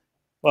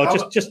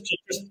 Well,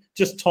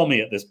 just Tommy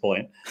at this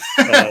point.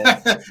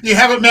 You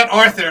haven't met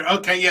Arthur.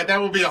 Okay, yeah, that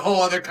will be a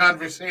whole other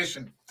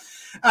conversation.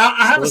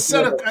 I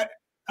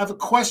have a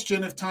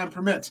question, if time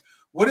permits.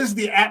 What is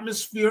the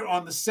atmosphere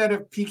on the set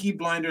of Peaky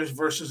Blinders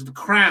versus The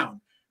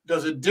Crown?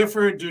 Does it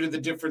differ due to the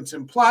difference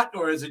in plot,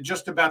 or is it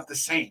just about the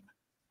same?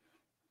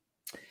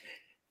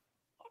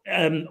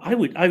 I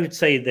would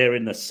say they're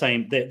in the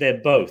same.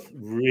 They're both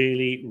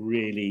really,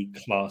 really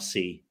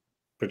classy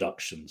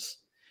productions.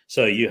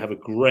 So you have a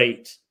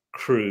great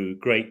crew,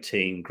 great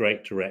team,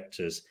 great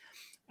directors,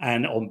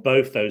 and on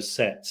both those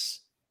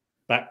sets,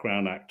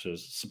 background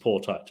actors,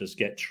 support actors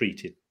get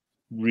treated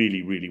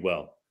really, really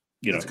well.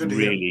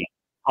 Really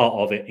part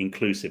of it,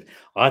 inclusive.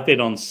 I've been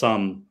on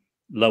some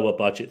lower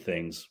budget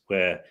things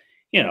where,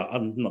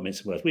 I'm not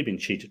mincing words, we've been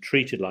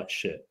treated like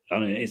shit. I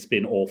mean, it's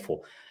been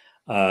awful.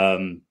 But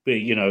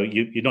you're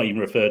not even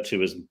referred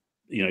to as,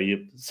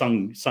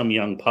 some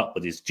young pup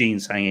with his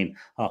jeans hanging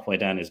halfway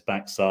down his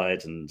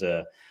backside, and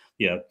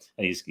and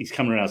he's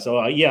coming around. So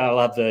I'll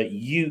have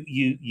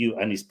you,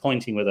 and he's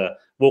pointing with a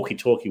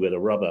walkie-talkie with a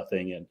rubber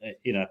thing,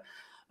 and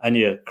and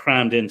you're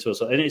crammed into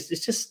us, and it's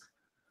just.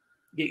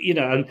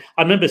 And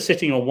I remember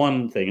sitting on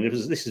one thing, and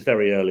this is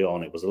very early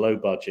on. It was a low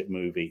budget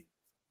movie.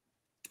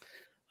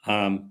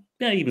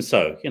 Even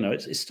so,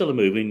 it's still a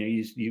movie. And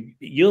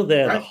you're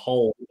there the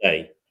whole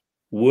day,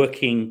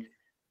 working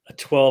a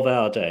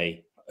 12-hour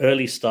day,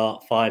 early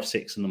start, 5,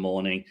 6 in the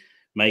morning,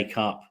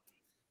 makeup,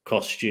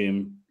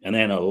 costume, and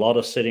then a lot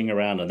of sitting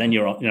around, and then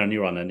you're on,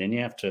 and then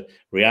you have to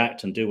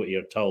react and do what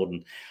you're told.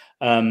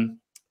 And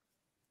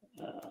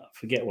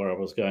forget where I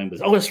was going, but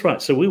that's right.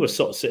 So we were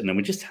sort of sitting there.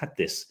 We just had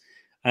this.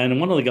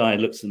 And one of the guys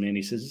looks at me and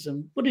he says,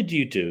 "What did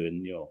you do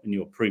in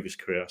your previous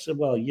career?" I said,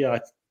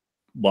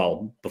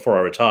 "Well, before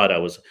I retired, I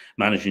was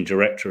managing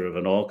director of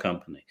an oil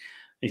company."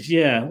 He says,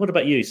 "Yeah, what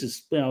about you?" He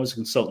says, "I was a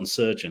consultant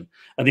surgeon."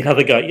 And the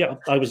other guy, "Yeah,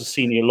 I was a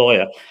senior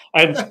lawyer."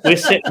 And we're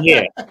sitting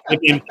here, we're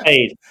being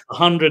paid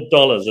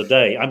 $100 a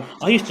day.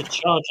 I used to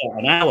charge out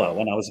an hour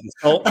when I was a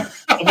consultant.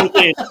 And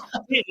we're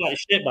being like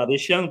shit by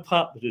this young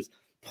pup that is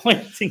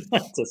pointing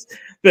at us.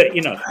 But,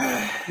 Crown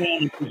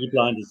and Peaky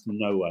Blinders,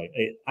 no way.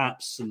 It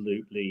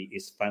absolutely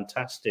is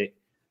fantastic.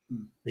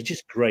 They're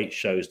just great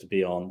shows to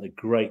be on. They're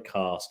great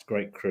cast,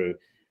 great crew.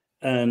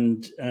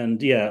 And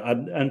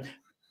they're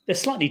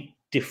slightly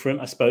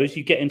different, I suppose.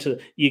 You get into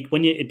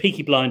when you're in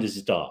Peaky Blinders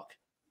is dark.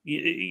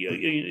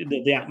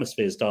 The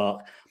atmosphere is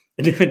dark.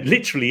 And it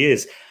literally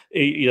is.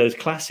 Those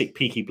classic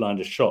Peaky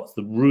Blinders shots.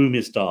 The room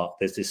is dark.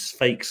 There's this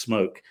fake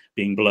smoke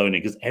being blown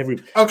in because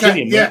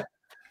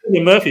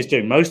Cillian Murphy's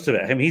doing most of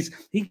it. I mean,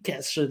 he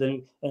gets through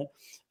them.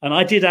 And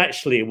I did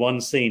actually in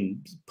one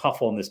scene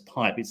puff on this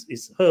pipe.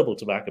 It's herbal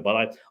tobacco,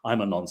 but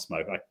I'm a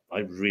non-smoker.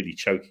 I'm really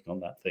choking on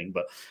that thing.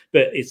 But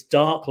it's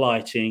dark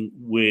lighting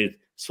with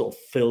sort of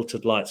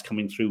filtered lights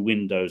coming through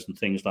windows and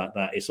things like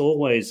that. It's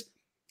always,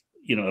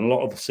 a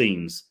lot of the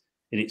scenes,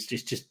 and it's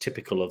just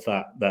typical of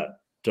that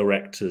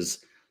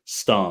director's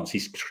stance.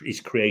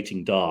 He's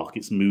creating dark.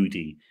 It's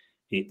moody.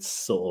 It's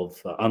sort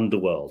of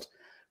underworld.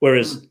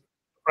 Whereas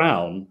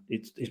Crown,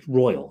 it's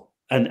royal,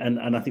 and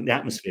I think the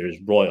atmosphere is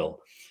royal,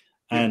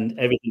 and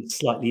everything's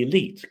slightly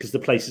elite because the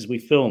places we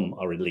film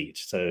are elite.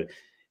 So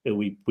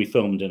we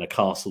filmed in a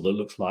castle that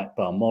looks like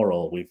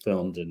Balmoral. We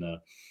filmed in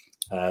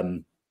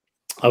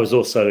I was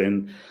also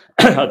in.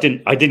 I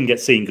didn't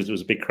get seen because it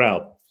was a big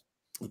crowd.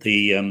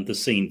 The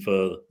scene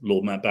for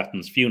Lord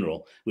Mountbatten's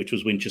funeral, which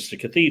was Winchester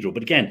Cathedral,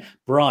 but again,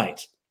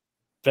 bright,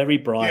 very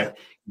bright.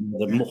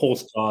 Yeah. The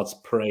horse guards,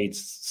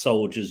 parades,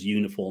 soldiers,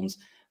 uniforms.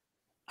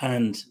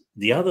 And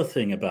the other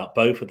thing about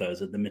both of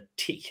those are the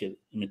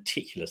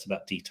meticulous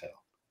about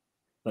detail.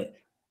 Like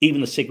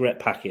even the cigarette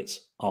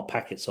packets are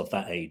packets of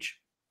that age.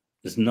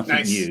 There's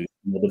nothing new.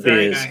 The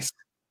beers,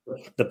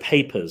 the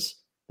papers,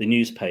 the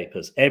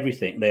newspapers,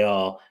 everything. They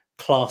are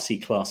classy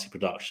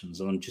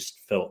productions, and I just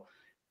felt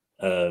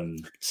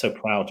so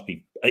proud to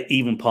be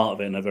even part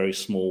of it in a very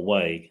small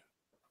way.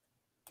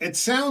 It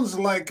sounds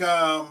like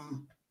another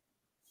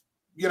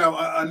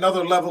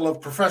level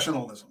of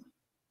professionalism.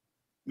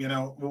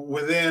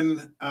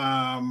 Within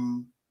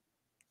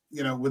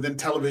within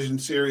television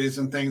series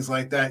and things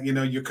like that,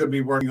 you could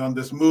be working on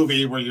this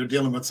movie where you're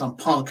dealing with some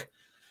punk,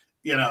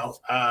 so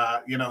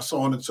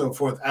on and so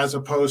forth, as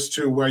opposed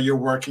to where you're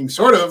working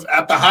sort of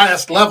at the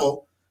highest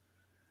level.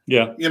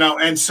 Yeah.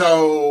 And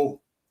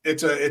so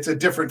it's a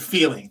different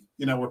feeling,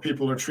 where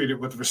people are treated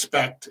with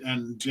respect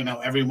and,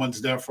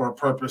 everyone's there for a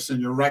purpose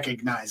and you're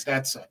recognized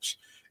as such.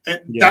 And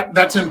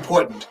that's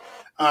important.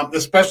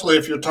 Especially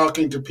if you're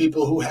talking to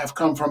people who have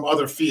come from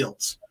other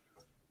fields,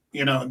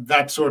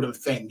 that sort of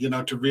thing,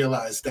 to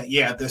realize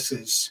that,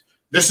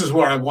 this is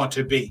where I want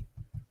to be,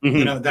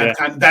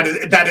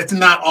 that it's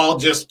not all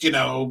just,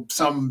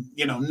 some,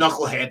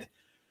 knucklehead,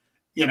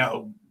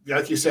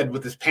 like you said,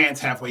 with his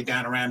pants halfway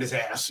down around his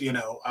ass,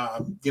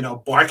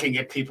 barking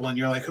at people, and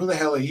you're like, who the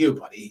hell are you,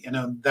 buddy?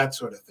 That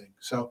sort of thing.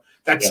 So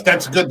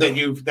that's good that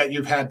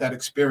you've had that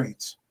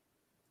experience.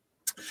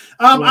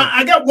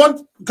 I got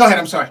one. Go ahead.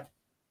 I'm sorry.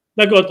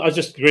 No, God, I was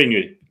just agreeing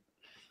with you.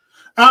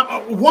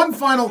 One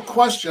final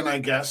question, I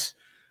guess.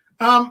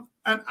 And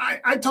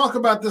I talk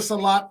about this a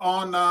lot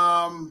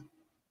on.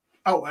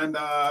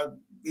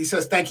 He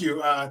says, "Thank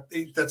you.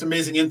 That's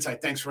amazing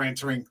insight. Thank you for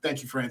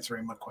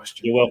answering my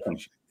question." You're welcome.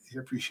 He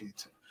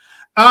appreciates it.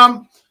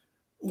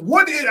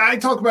 I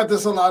talk about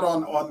this a lot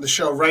on the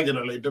show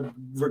regularly,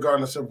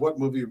 regardless of what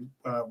movie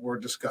we're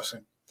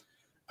discussing.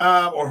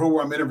 or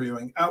who I'm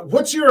interviewing.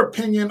 What's your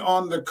opinion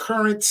on the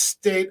current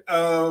state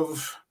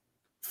of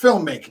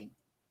filmmaking?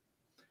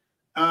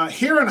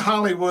 Here in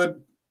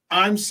Hollywood,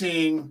 I'm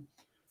seeing,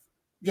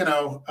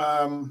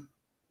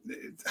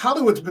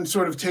 Hollywood's been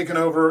sort of taken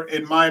over,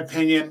 in my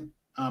opinion,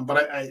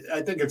 but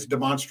I think it's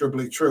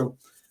demonstrably true,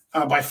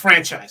 by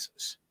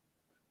franchises.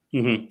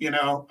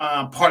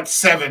 Mm-hmm. Part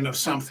 7 of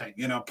something,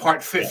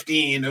 part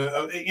 15,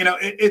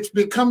 it's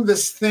become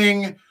this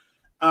thing,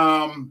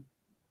 of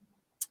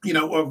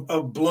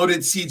bloated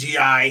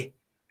CGI,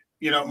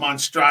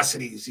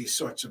 monstrosities, these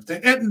sorts of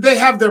things. And they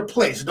have their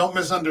place. Don't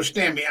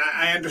misunderstand me.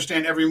 I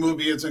understand every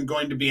movie isn't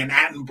going to be an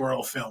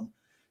Attenborough film,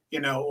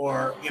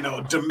 or,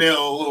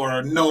 DeMille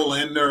or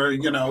Nolan or,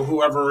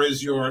 whoever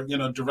is your,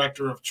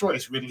 director of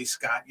choice, Ridley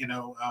Scott,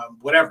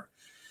 whatever.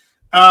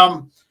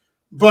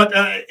 But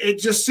it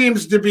just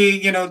seems to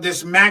be,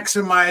 this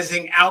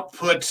maximizing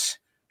output,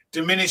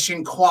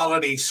 diminishing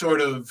quality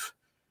sort of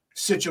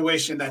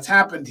situation that's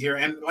happened here.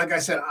 And like I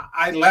said,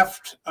 I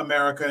left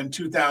America in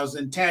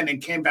 2010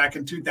 and came back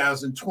in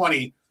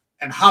 2020,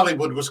 and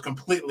Hollywood was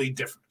completely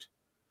different.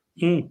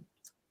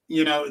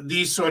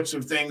 These sorts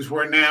of things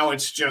where now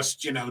it's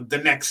just,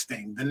 the next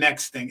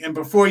thing. And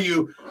before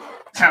you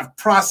have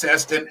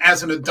processed, and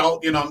as an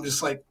adult, I'm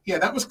just like, yeah,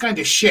 that was kind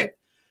of shit.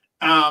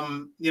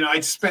 I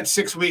spent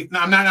 6 weeks.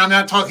 Now, I'm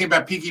not talking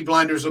about Peaky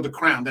Blinders or The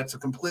Crown. That's a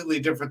completely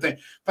different thing.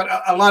 But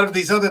a lot of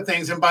these other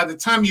things, and by the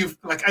time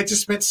I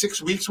just spent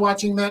 6 weeks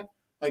watching that.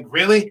 Like,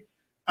 really?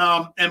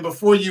 And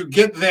before you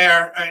get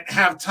there and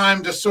have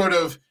time to sort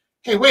of,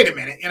 hey, wait a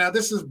minute,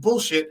 this is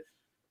bullshit.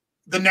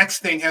 The next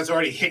thing has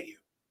already hit you.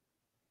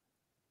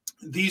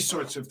 These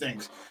sorts of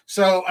things.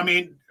 So, I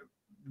mean,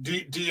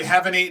 do you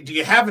have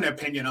an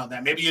opinion on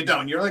that? Maybe you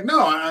don't. You're like, no,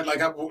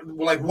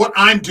 like what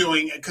I'm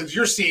doing, because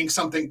you're seeing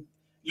something.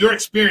 Your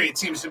experience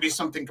seems to be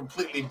something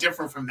completely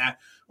different from that,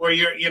 or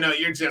you're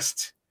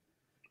just,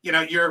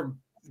 you're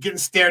getting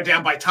stared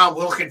down by Tom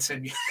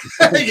Wilkinson,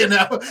 So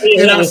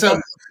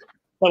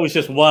that was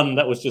just one,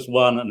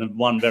 and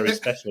one very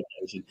special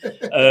occasion.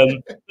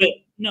 But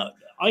no,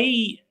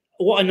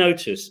 what I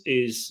notice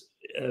is,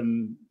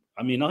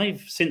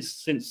 I've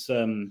since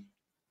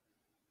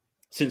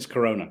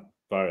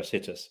coronavirus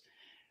hit us,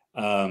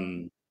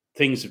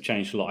 things have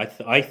changed a lot.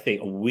 I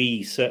think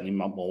we certainly,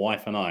 my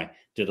wife and I,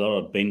 did a lot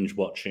of binge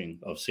watching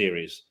of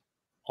series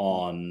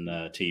on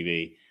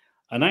TV,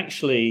 and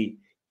actually,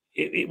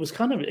 it was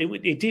kind of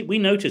it did. We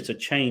noticed a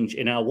change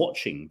in our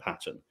watching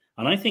pattern,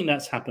 and I think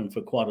that's happened for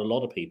quite a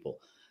lot of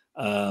people.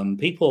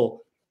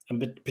 People,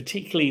 and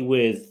particularly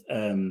with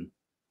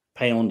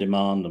pay on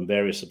demand and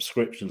various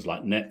subscriptions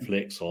like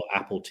Netflix or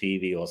Apple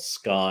TV or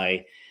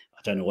Sky.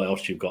 I don't know what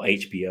else you've got.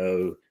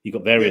 HBO. You've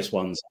got various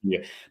ones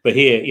here, but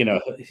here,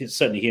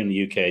 certainly here in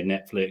the UK,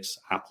 Netflix,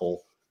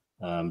 Apple.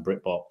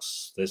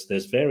 BritBox,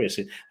 there's various,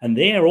 and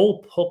they're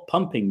all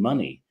pumping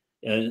money.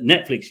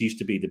 Netflix used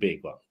to be the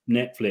big one.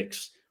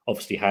 Netflix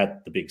obviously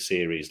had the big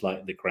series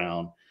like The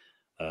Crown,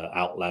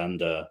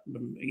 Outlander,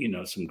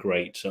 some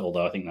great,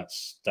 although I think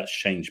that's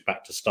changed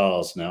back to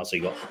Stars now. So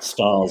you got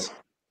Stars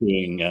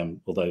doing,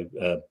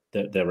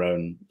 their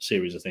own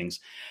series of things.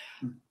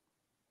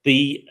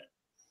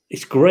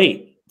 It's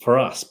great for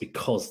us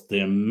because the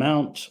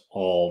amount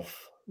of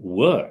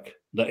work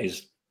that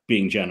is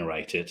being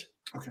generated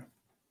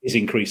is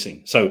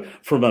increasing. So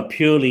from a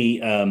purely,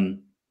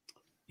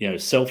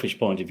 selfish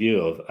point of view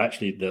of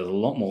actually, there's a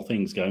lot more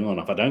things going on.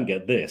 If I don't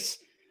get this,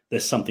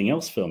 there's something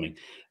else filming.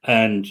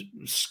 And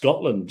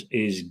Scotland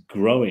is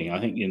growing. I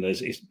think,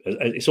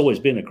 it's always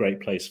been a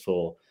great place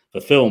for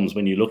films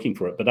when you're looking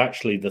for it. But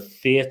actually the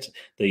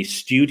the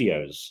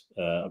studios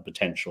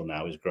potential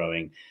now is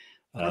growing.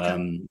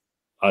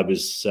 I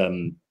was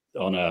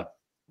on a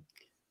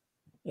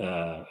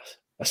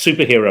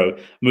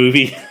superhero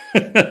movie.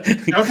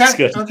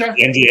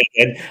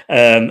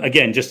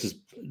 Again, just as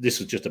this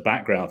was just a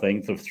background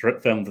thing,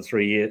 filmed for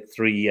 3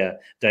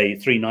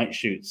 night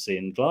shoots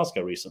in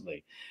Glasgow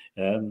recently.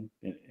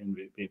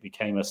 It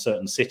became a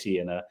certain city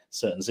in a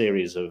certain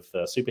series of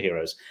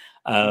superheroes.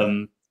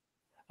 And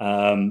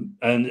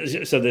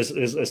so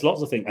there's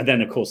lots of things, and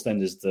then of course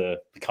there's the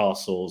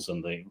castles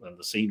and the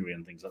scenery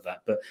and things like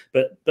that.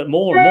 But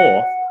more and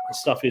more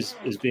stuff is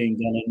being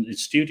done in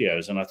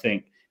studios, and I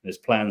think there's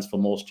plans for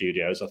more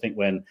studios. I think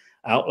when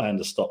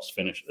Outlander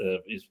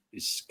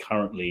is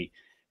currently,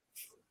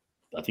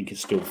 I think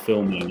it's still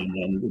filming, and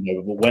then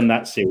when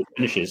that series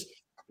finishes,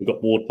 we've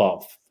got Ward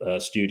Park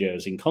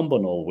Studios in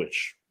Cumbernauld,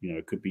 which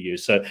could be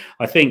used. So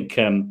I think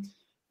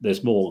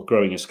there's more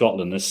growing in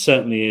Scotland. There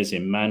certainly is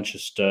in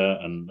Manchester,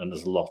 and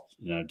there's a lot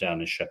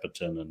down in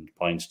Shepperton and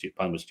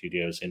Pinewood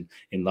Studios in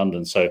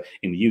London. So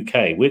in the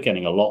UK, we're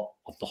getting a lot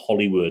of the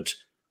Hollywood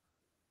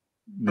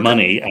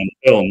money and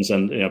films,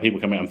 and people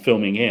coming out and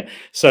filming here.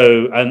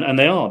 So and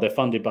they're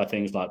funded by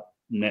things like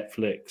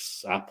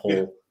Netflix,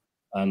 Apple,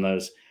 and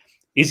those.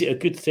 Is it a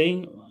good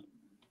thing?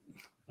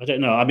 I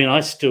don't know. I mean,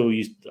 I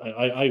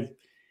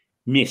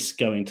miss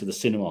going to the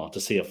cinema to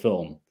see a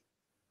film,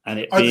 and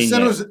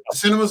the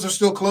cinemas are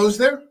still closed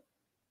there?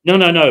 No.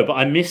 But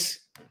I miss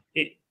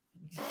it.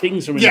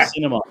 Things are in the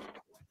cinema.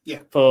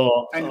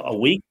 for a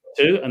week or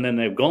two, and then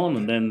they're gone,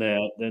 and then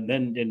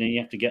then you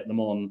have to get them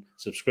on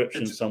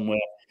subscription somewhere.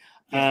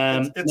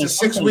 It's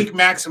a 6-week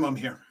maximum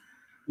here.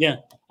 Yeah,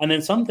 and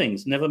then some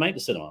things never make the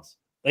cinemas.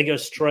 They go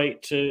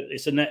straight to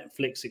it's a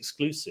Netflix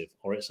exclusive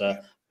or it's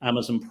a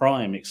Amazon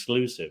Prime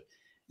exclusive.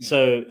 Yeah.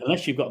 So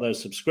unless you've got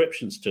those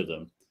subscriptions to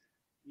them,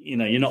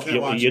 you're not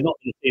going to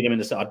see them in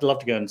the. I'd love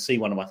to go and see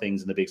one of my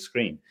things in the big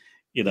screen,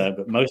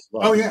 but most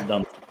of what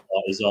done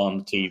is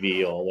on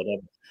TV or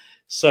whatever.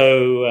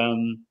 So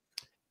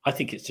I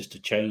think it's just a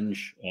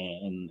change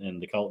in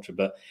the culture.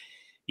 But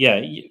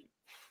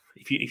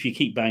if you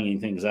keep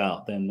banging things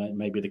out, then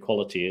maybe the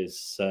quality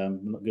is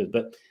not good.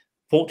 But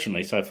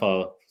fortunately, so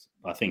far,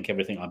 I think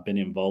everything I've been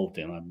involved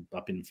in,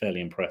 I've been fairly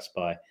impressed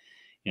by,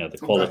 the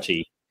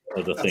quality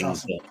of the things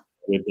awesome.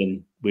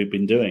 That we've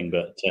been doing.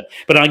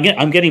 But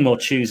I'm getting more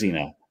choosy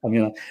now. I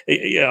mean,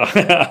 yeah.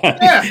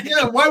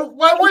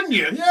 Why wouldn't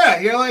you? Yeah,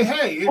 you're like,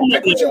 hey,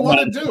 pick what you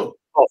want to do.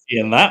 Coffee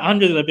and that. I'm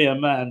going to be a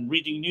man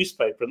reading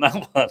newspaper and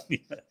that one.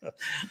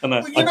 And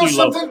I do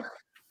something. Love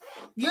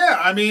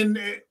yeah, I mean,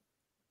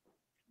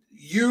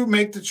 you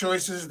make the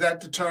choices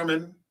that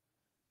determine,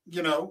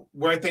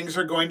 where things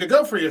are going to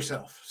go for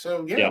yourself.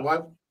 So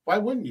why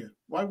wouldn't you?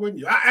 Why wouldn't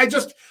you? I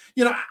just,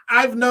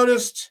 I've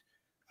noticed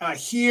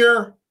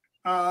here,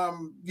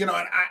 and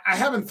I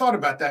haven't thought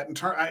about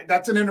that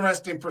that's an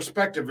interesting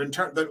perspective in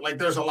terms that like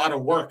there's a lot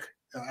of work.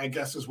 I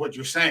guess is what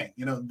you're saying.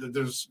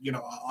 There's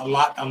a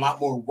lot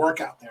more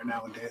work out there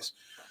nowadays.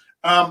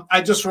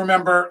 I just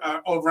remember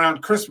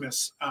around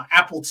Christmas,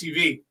 Apple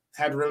TV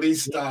had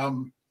released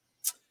the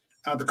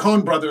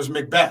Coen Brothers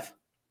Macbeth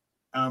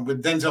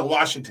with Denzel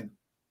Washington,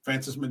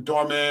 Frances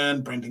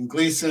McDormand, Brendan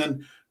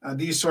Gleeson,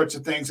 these sorts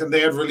of things, and they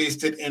had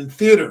released it in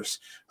theaters.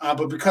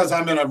 But because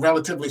I'm in a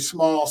relatively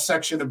small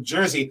section of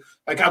Jersey,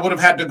 like I would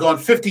have had to go on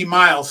 50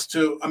 miles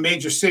to a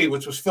major city,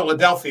 which was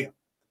Philadelphia,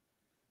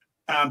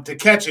 to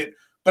catch it.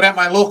 But at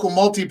my local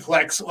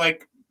multiplex,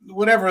 like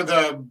whatever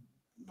the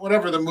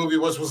movie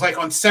was like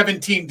on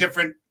 17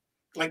 different,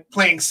 like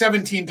playing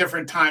 17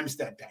 different times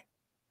that day.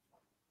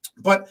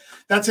 But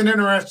that's an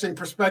interesting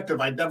perspective.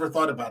 I'd never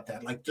thought about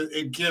that. Like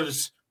it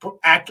gives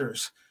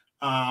actors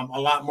a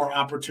lot more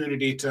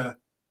opportunity to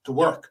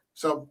work.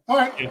 So, all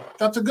right,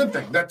 that's a good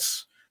thing.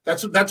 That's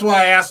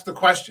why I asked the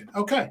question.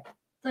 Okay,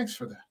 thanks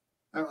for that.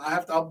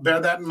 I'll bear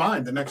that in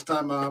mind the next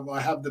time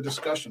I have the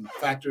discussion.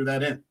 Factor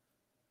that in.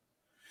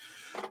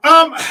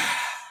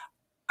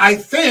 I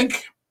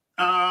think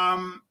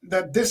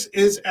that this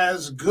is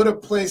as good a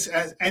place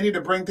as any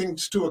to bring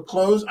things to a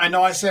close. I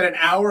know I said an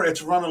hour.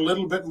 It's run a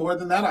little bit more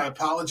than that. I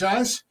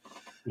apologize.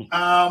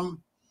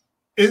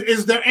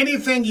 Is there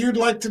anything you'd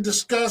like to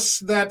discuss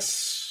that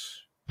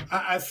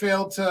I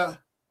failed to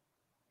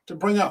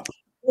bring up?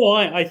 Well,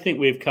 I think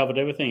we've covered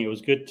everything. It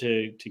was good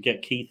to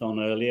get Keith on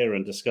earlier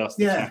and discuss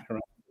the Tacharan.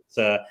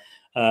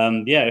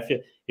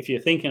 If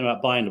you're thinking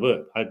about buying the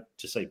book, I'd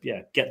just say,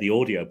 get the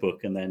audio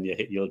book, and then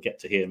you'll get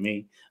to hear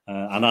me.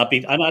 And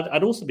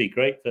I'd also be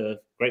grateful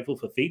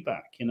for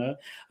feedback.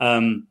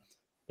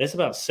 There's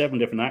about 7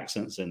 different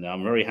accents in there.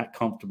 I'm very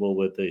comfortable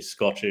with the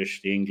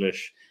Scottish, the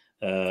English,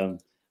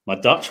 my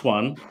Dutch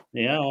one.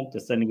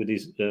 Just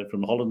anybody's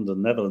from Holland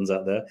and Netherlands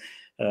out there.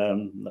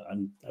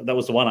 And that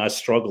was the one I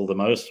struggled the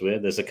most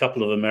with. There's a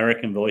couple of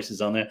American voices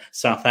on there,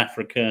 South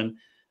African,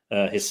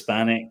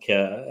 Hispanic.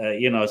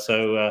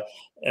 So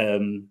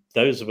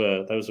those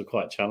were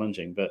quite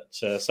challenging. But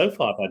so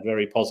far, I've had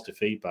very positive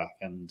feedback,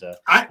 and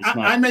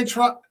I may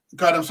try.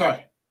 God, I'm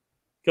sorry.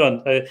 Go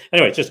on.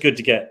 Anyway, it's just good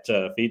to get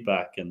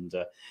feedback, and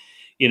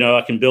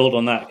I can build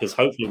on that because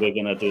hopefully we're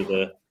going to do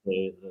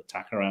the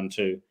Tacharan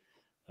too.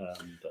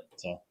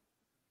 But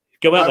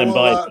go out there and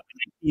buy it.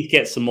 If he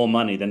gets some more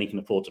money, then he can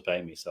afford to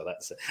pay me. So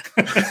that's it.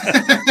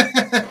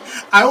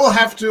 I will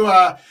have to.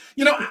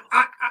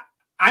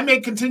 I may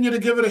continue to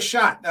give it a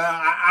shot.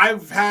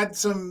 I've had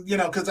some,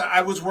 because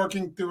I was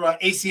working through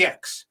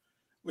ACX,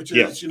 which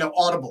is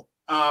Audible.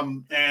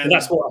 And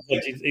that's what I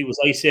said. It was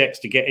ACX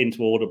to get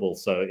into Audible,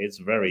 so it's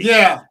very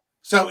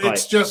So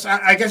it's just,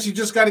 I guess you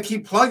just got to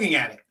keep plugging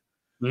at it.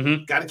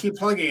 Mm-hmm. Got to keep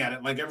plugging at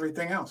it like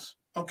everything else.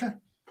 Okay.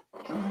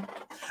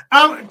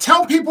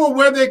 Tell people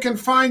where they can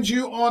find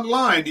you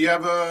online. Do you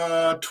have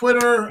a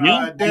Twitter,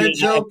 dad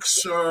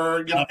jokes,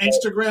 or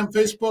Instagram,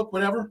 Facebook,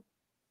 whatever?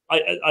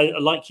 I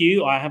like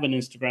you. I have an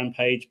Instagram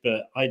page,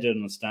 but I don't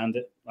understand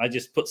it. I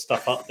just put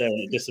stuff up there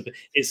and it disappears.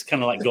 It's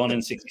kind of like gone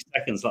in 60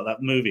 seconds, like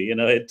that movie.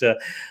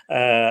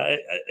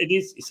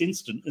 It's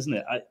instant, isn't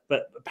it?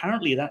 But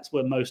apparently that's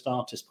where most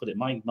artists put it.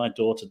 My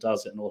daughter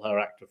does it, and all her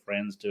actor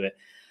friends do it.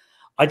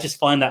 I just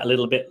find that a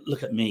little bit.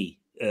 Look at me.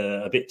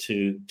 A bit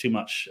too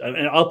much. I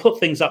mean, I'll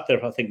put things up there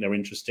if I think they're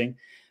interesting,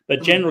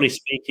 but generally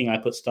speaking, I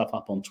put stuff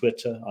up on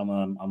Twitter. I'm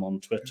on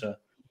Twitter,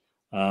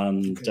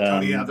 and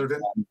Tony Atherton.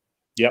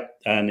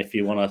 Yep. And if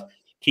you want to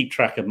keep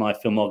track of my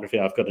filmography,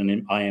 I've got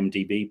an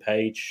IMDb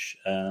page,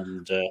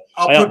 and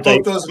I'll put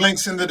both those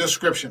links in the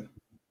description.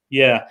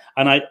 Yeah,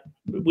 and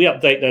we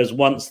update those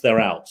once they're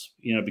out,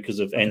 because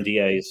of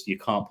NDAs. You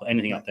can't put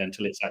anything up there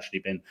until it's actually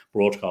been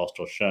broadcast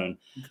or shown.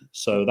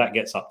 So that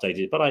gets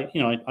updated. But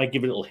I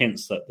give little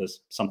hints that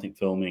there's something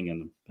filming,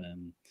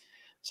 and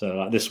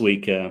so this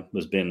week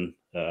has been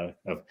a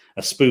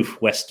spoof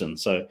Western.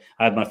 So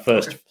I had my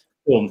first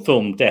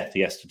film death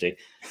yesterday.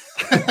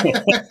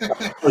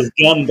 I was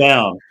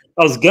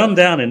gunned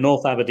down in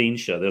North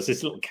Aberdeenshire. There's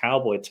this little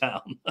cowboy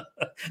town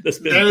that's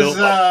been built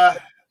up.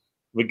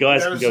 The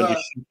guys can go.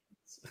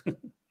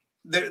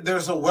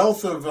 There's a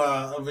wealth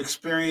of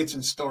experience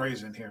and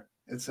stories in here.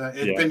 It's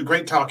been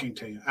great talking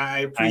to you. I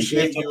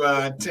appreciate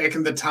you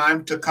taking the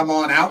time to come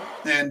on out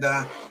and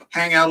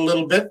hang out a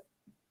little bit.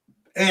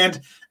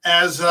 And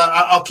as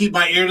I'll keep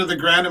my ear to the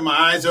ground and my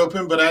eyes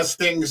open, but as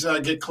things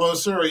get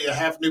closer or you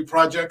have new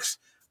projects,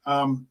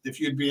 if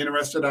you'd be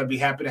interested, I'd be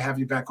happy to have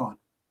you back on.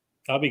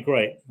 That'd be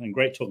great. And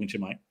great talking to you,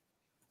 Mike.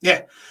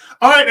 Yeah.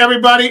 All right,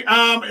 everybody.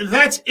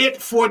 That's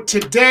it for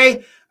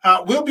today.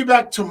 We'll be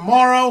back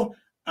tomorrow,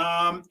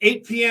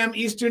 8 p.m.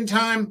 Eastern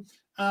time.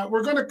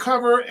 We're going to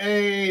cover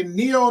a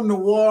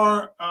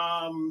neo-noir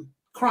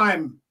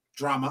crime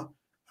drama.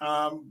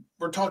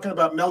 We're talking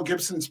about Mel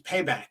Gibson's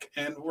Payback,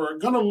 and we're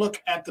going to look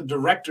at the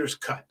director's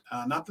cut,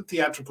 not the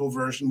theatrical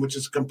version, which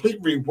is a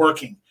complete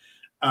reworking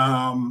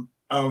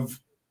of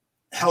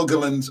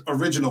Helgeland's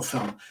original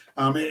film.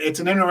 It's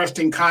an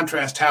interesting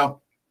contrast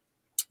how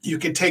you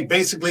can take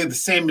basically the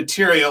same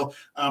material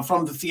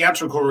from the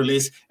theatrical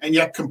release and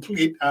yet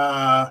complete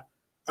a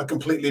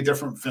completely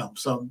different film.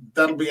 So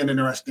that'll be an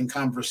interesting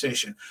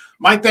conversation.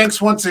 My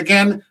thanks once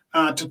again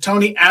to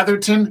Tony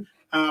Atherton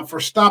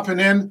for stopping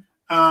in.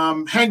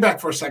 Hang back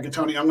for a second,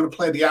 Tony. I'm going to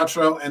play the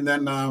outro, and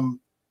then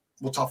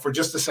we'll talk for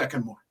just a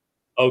second more.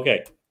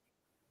 Okay.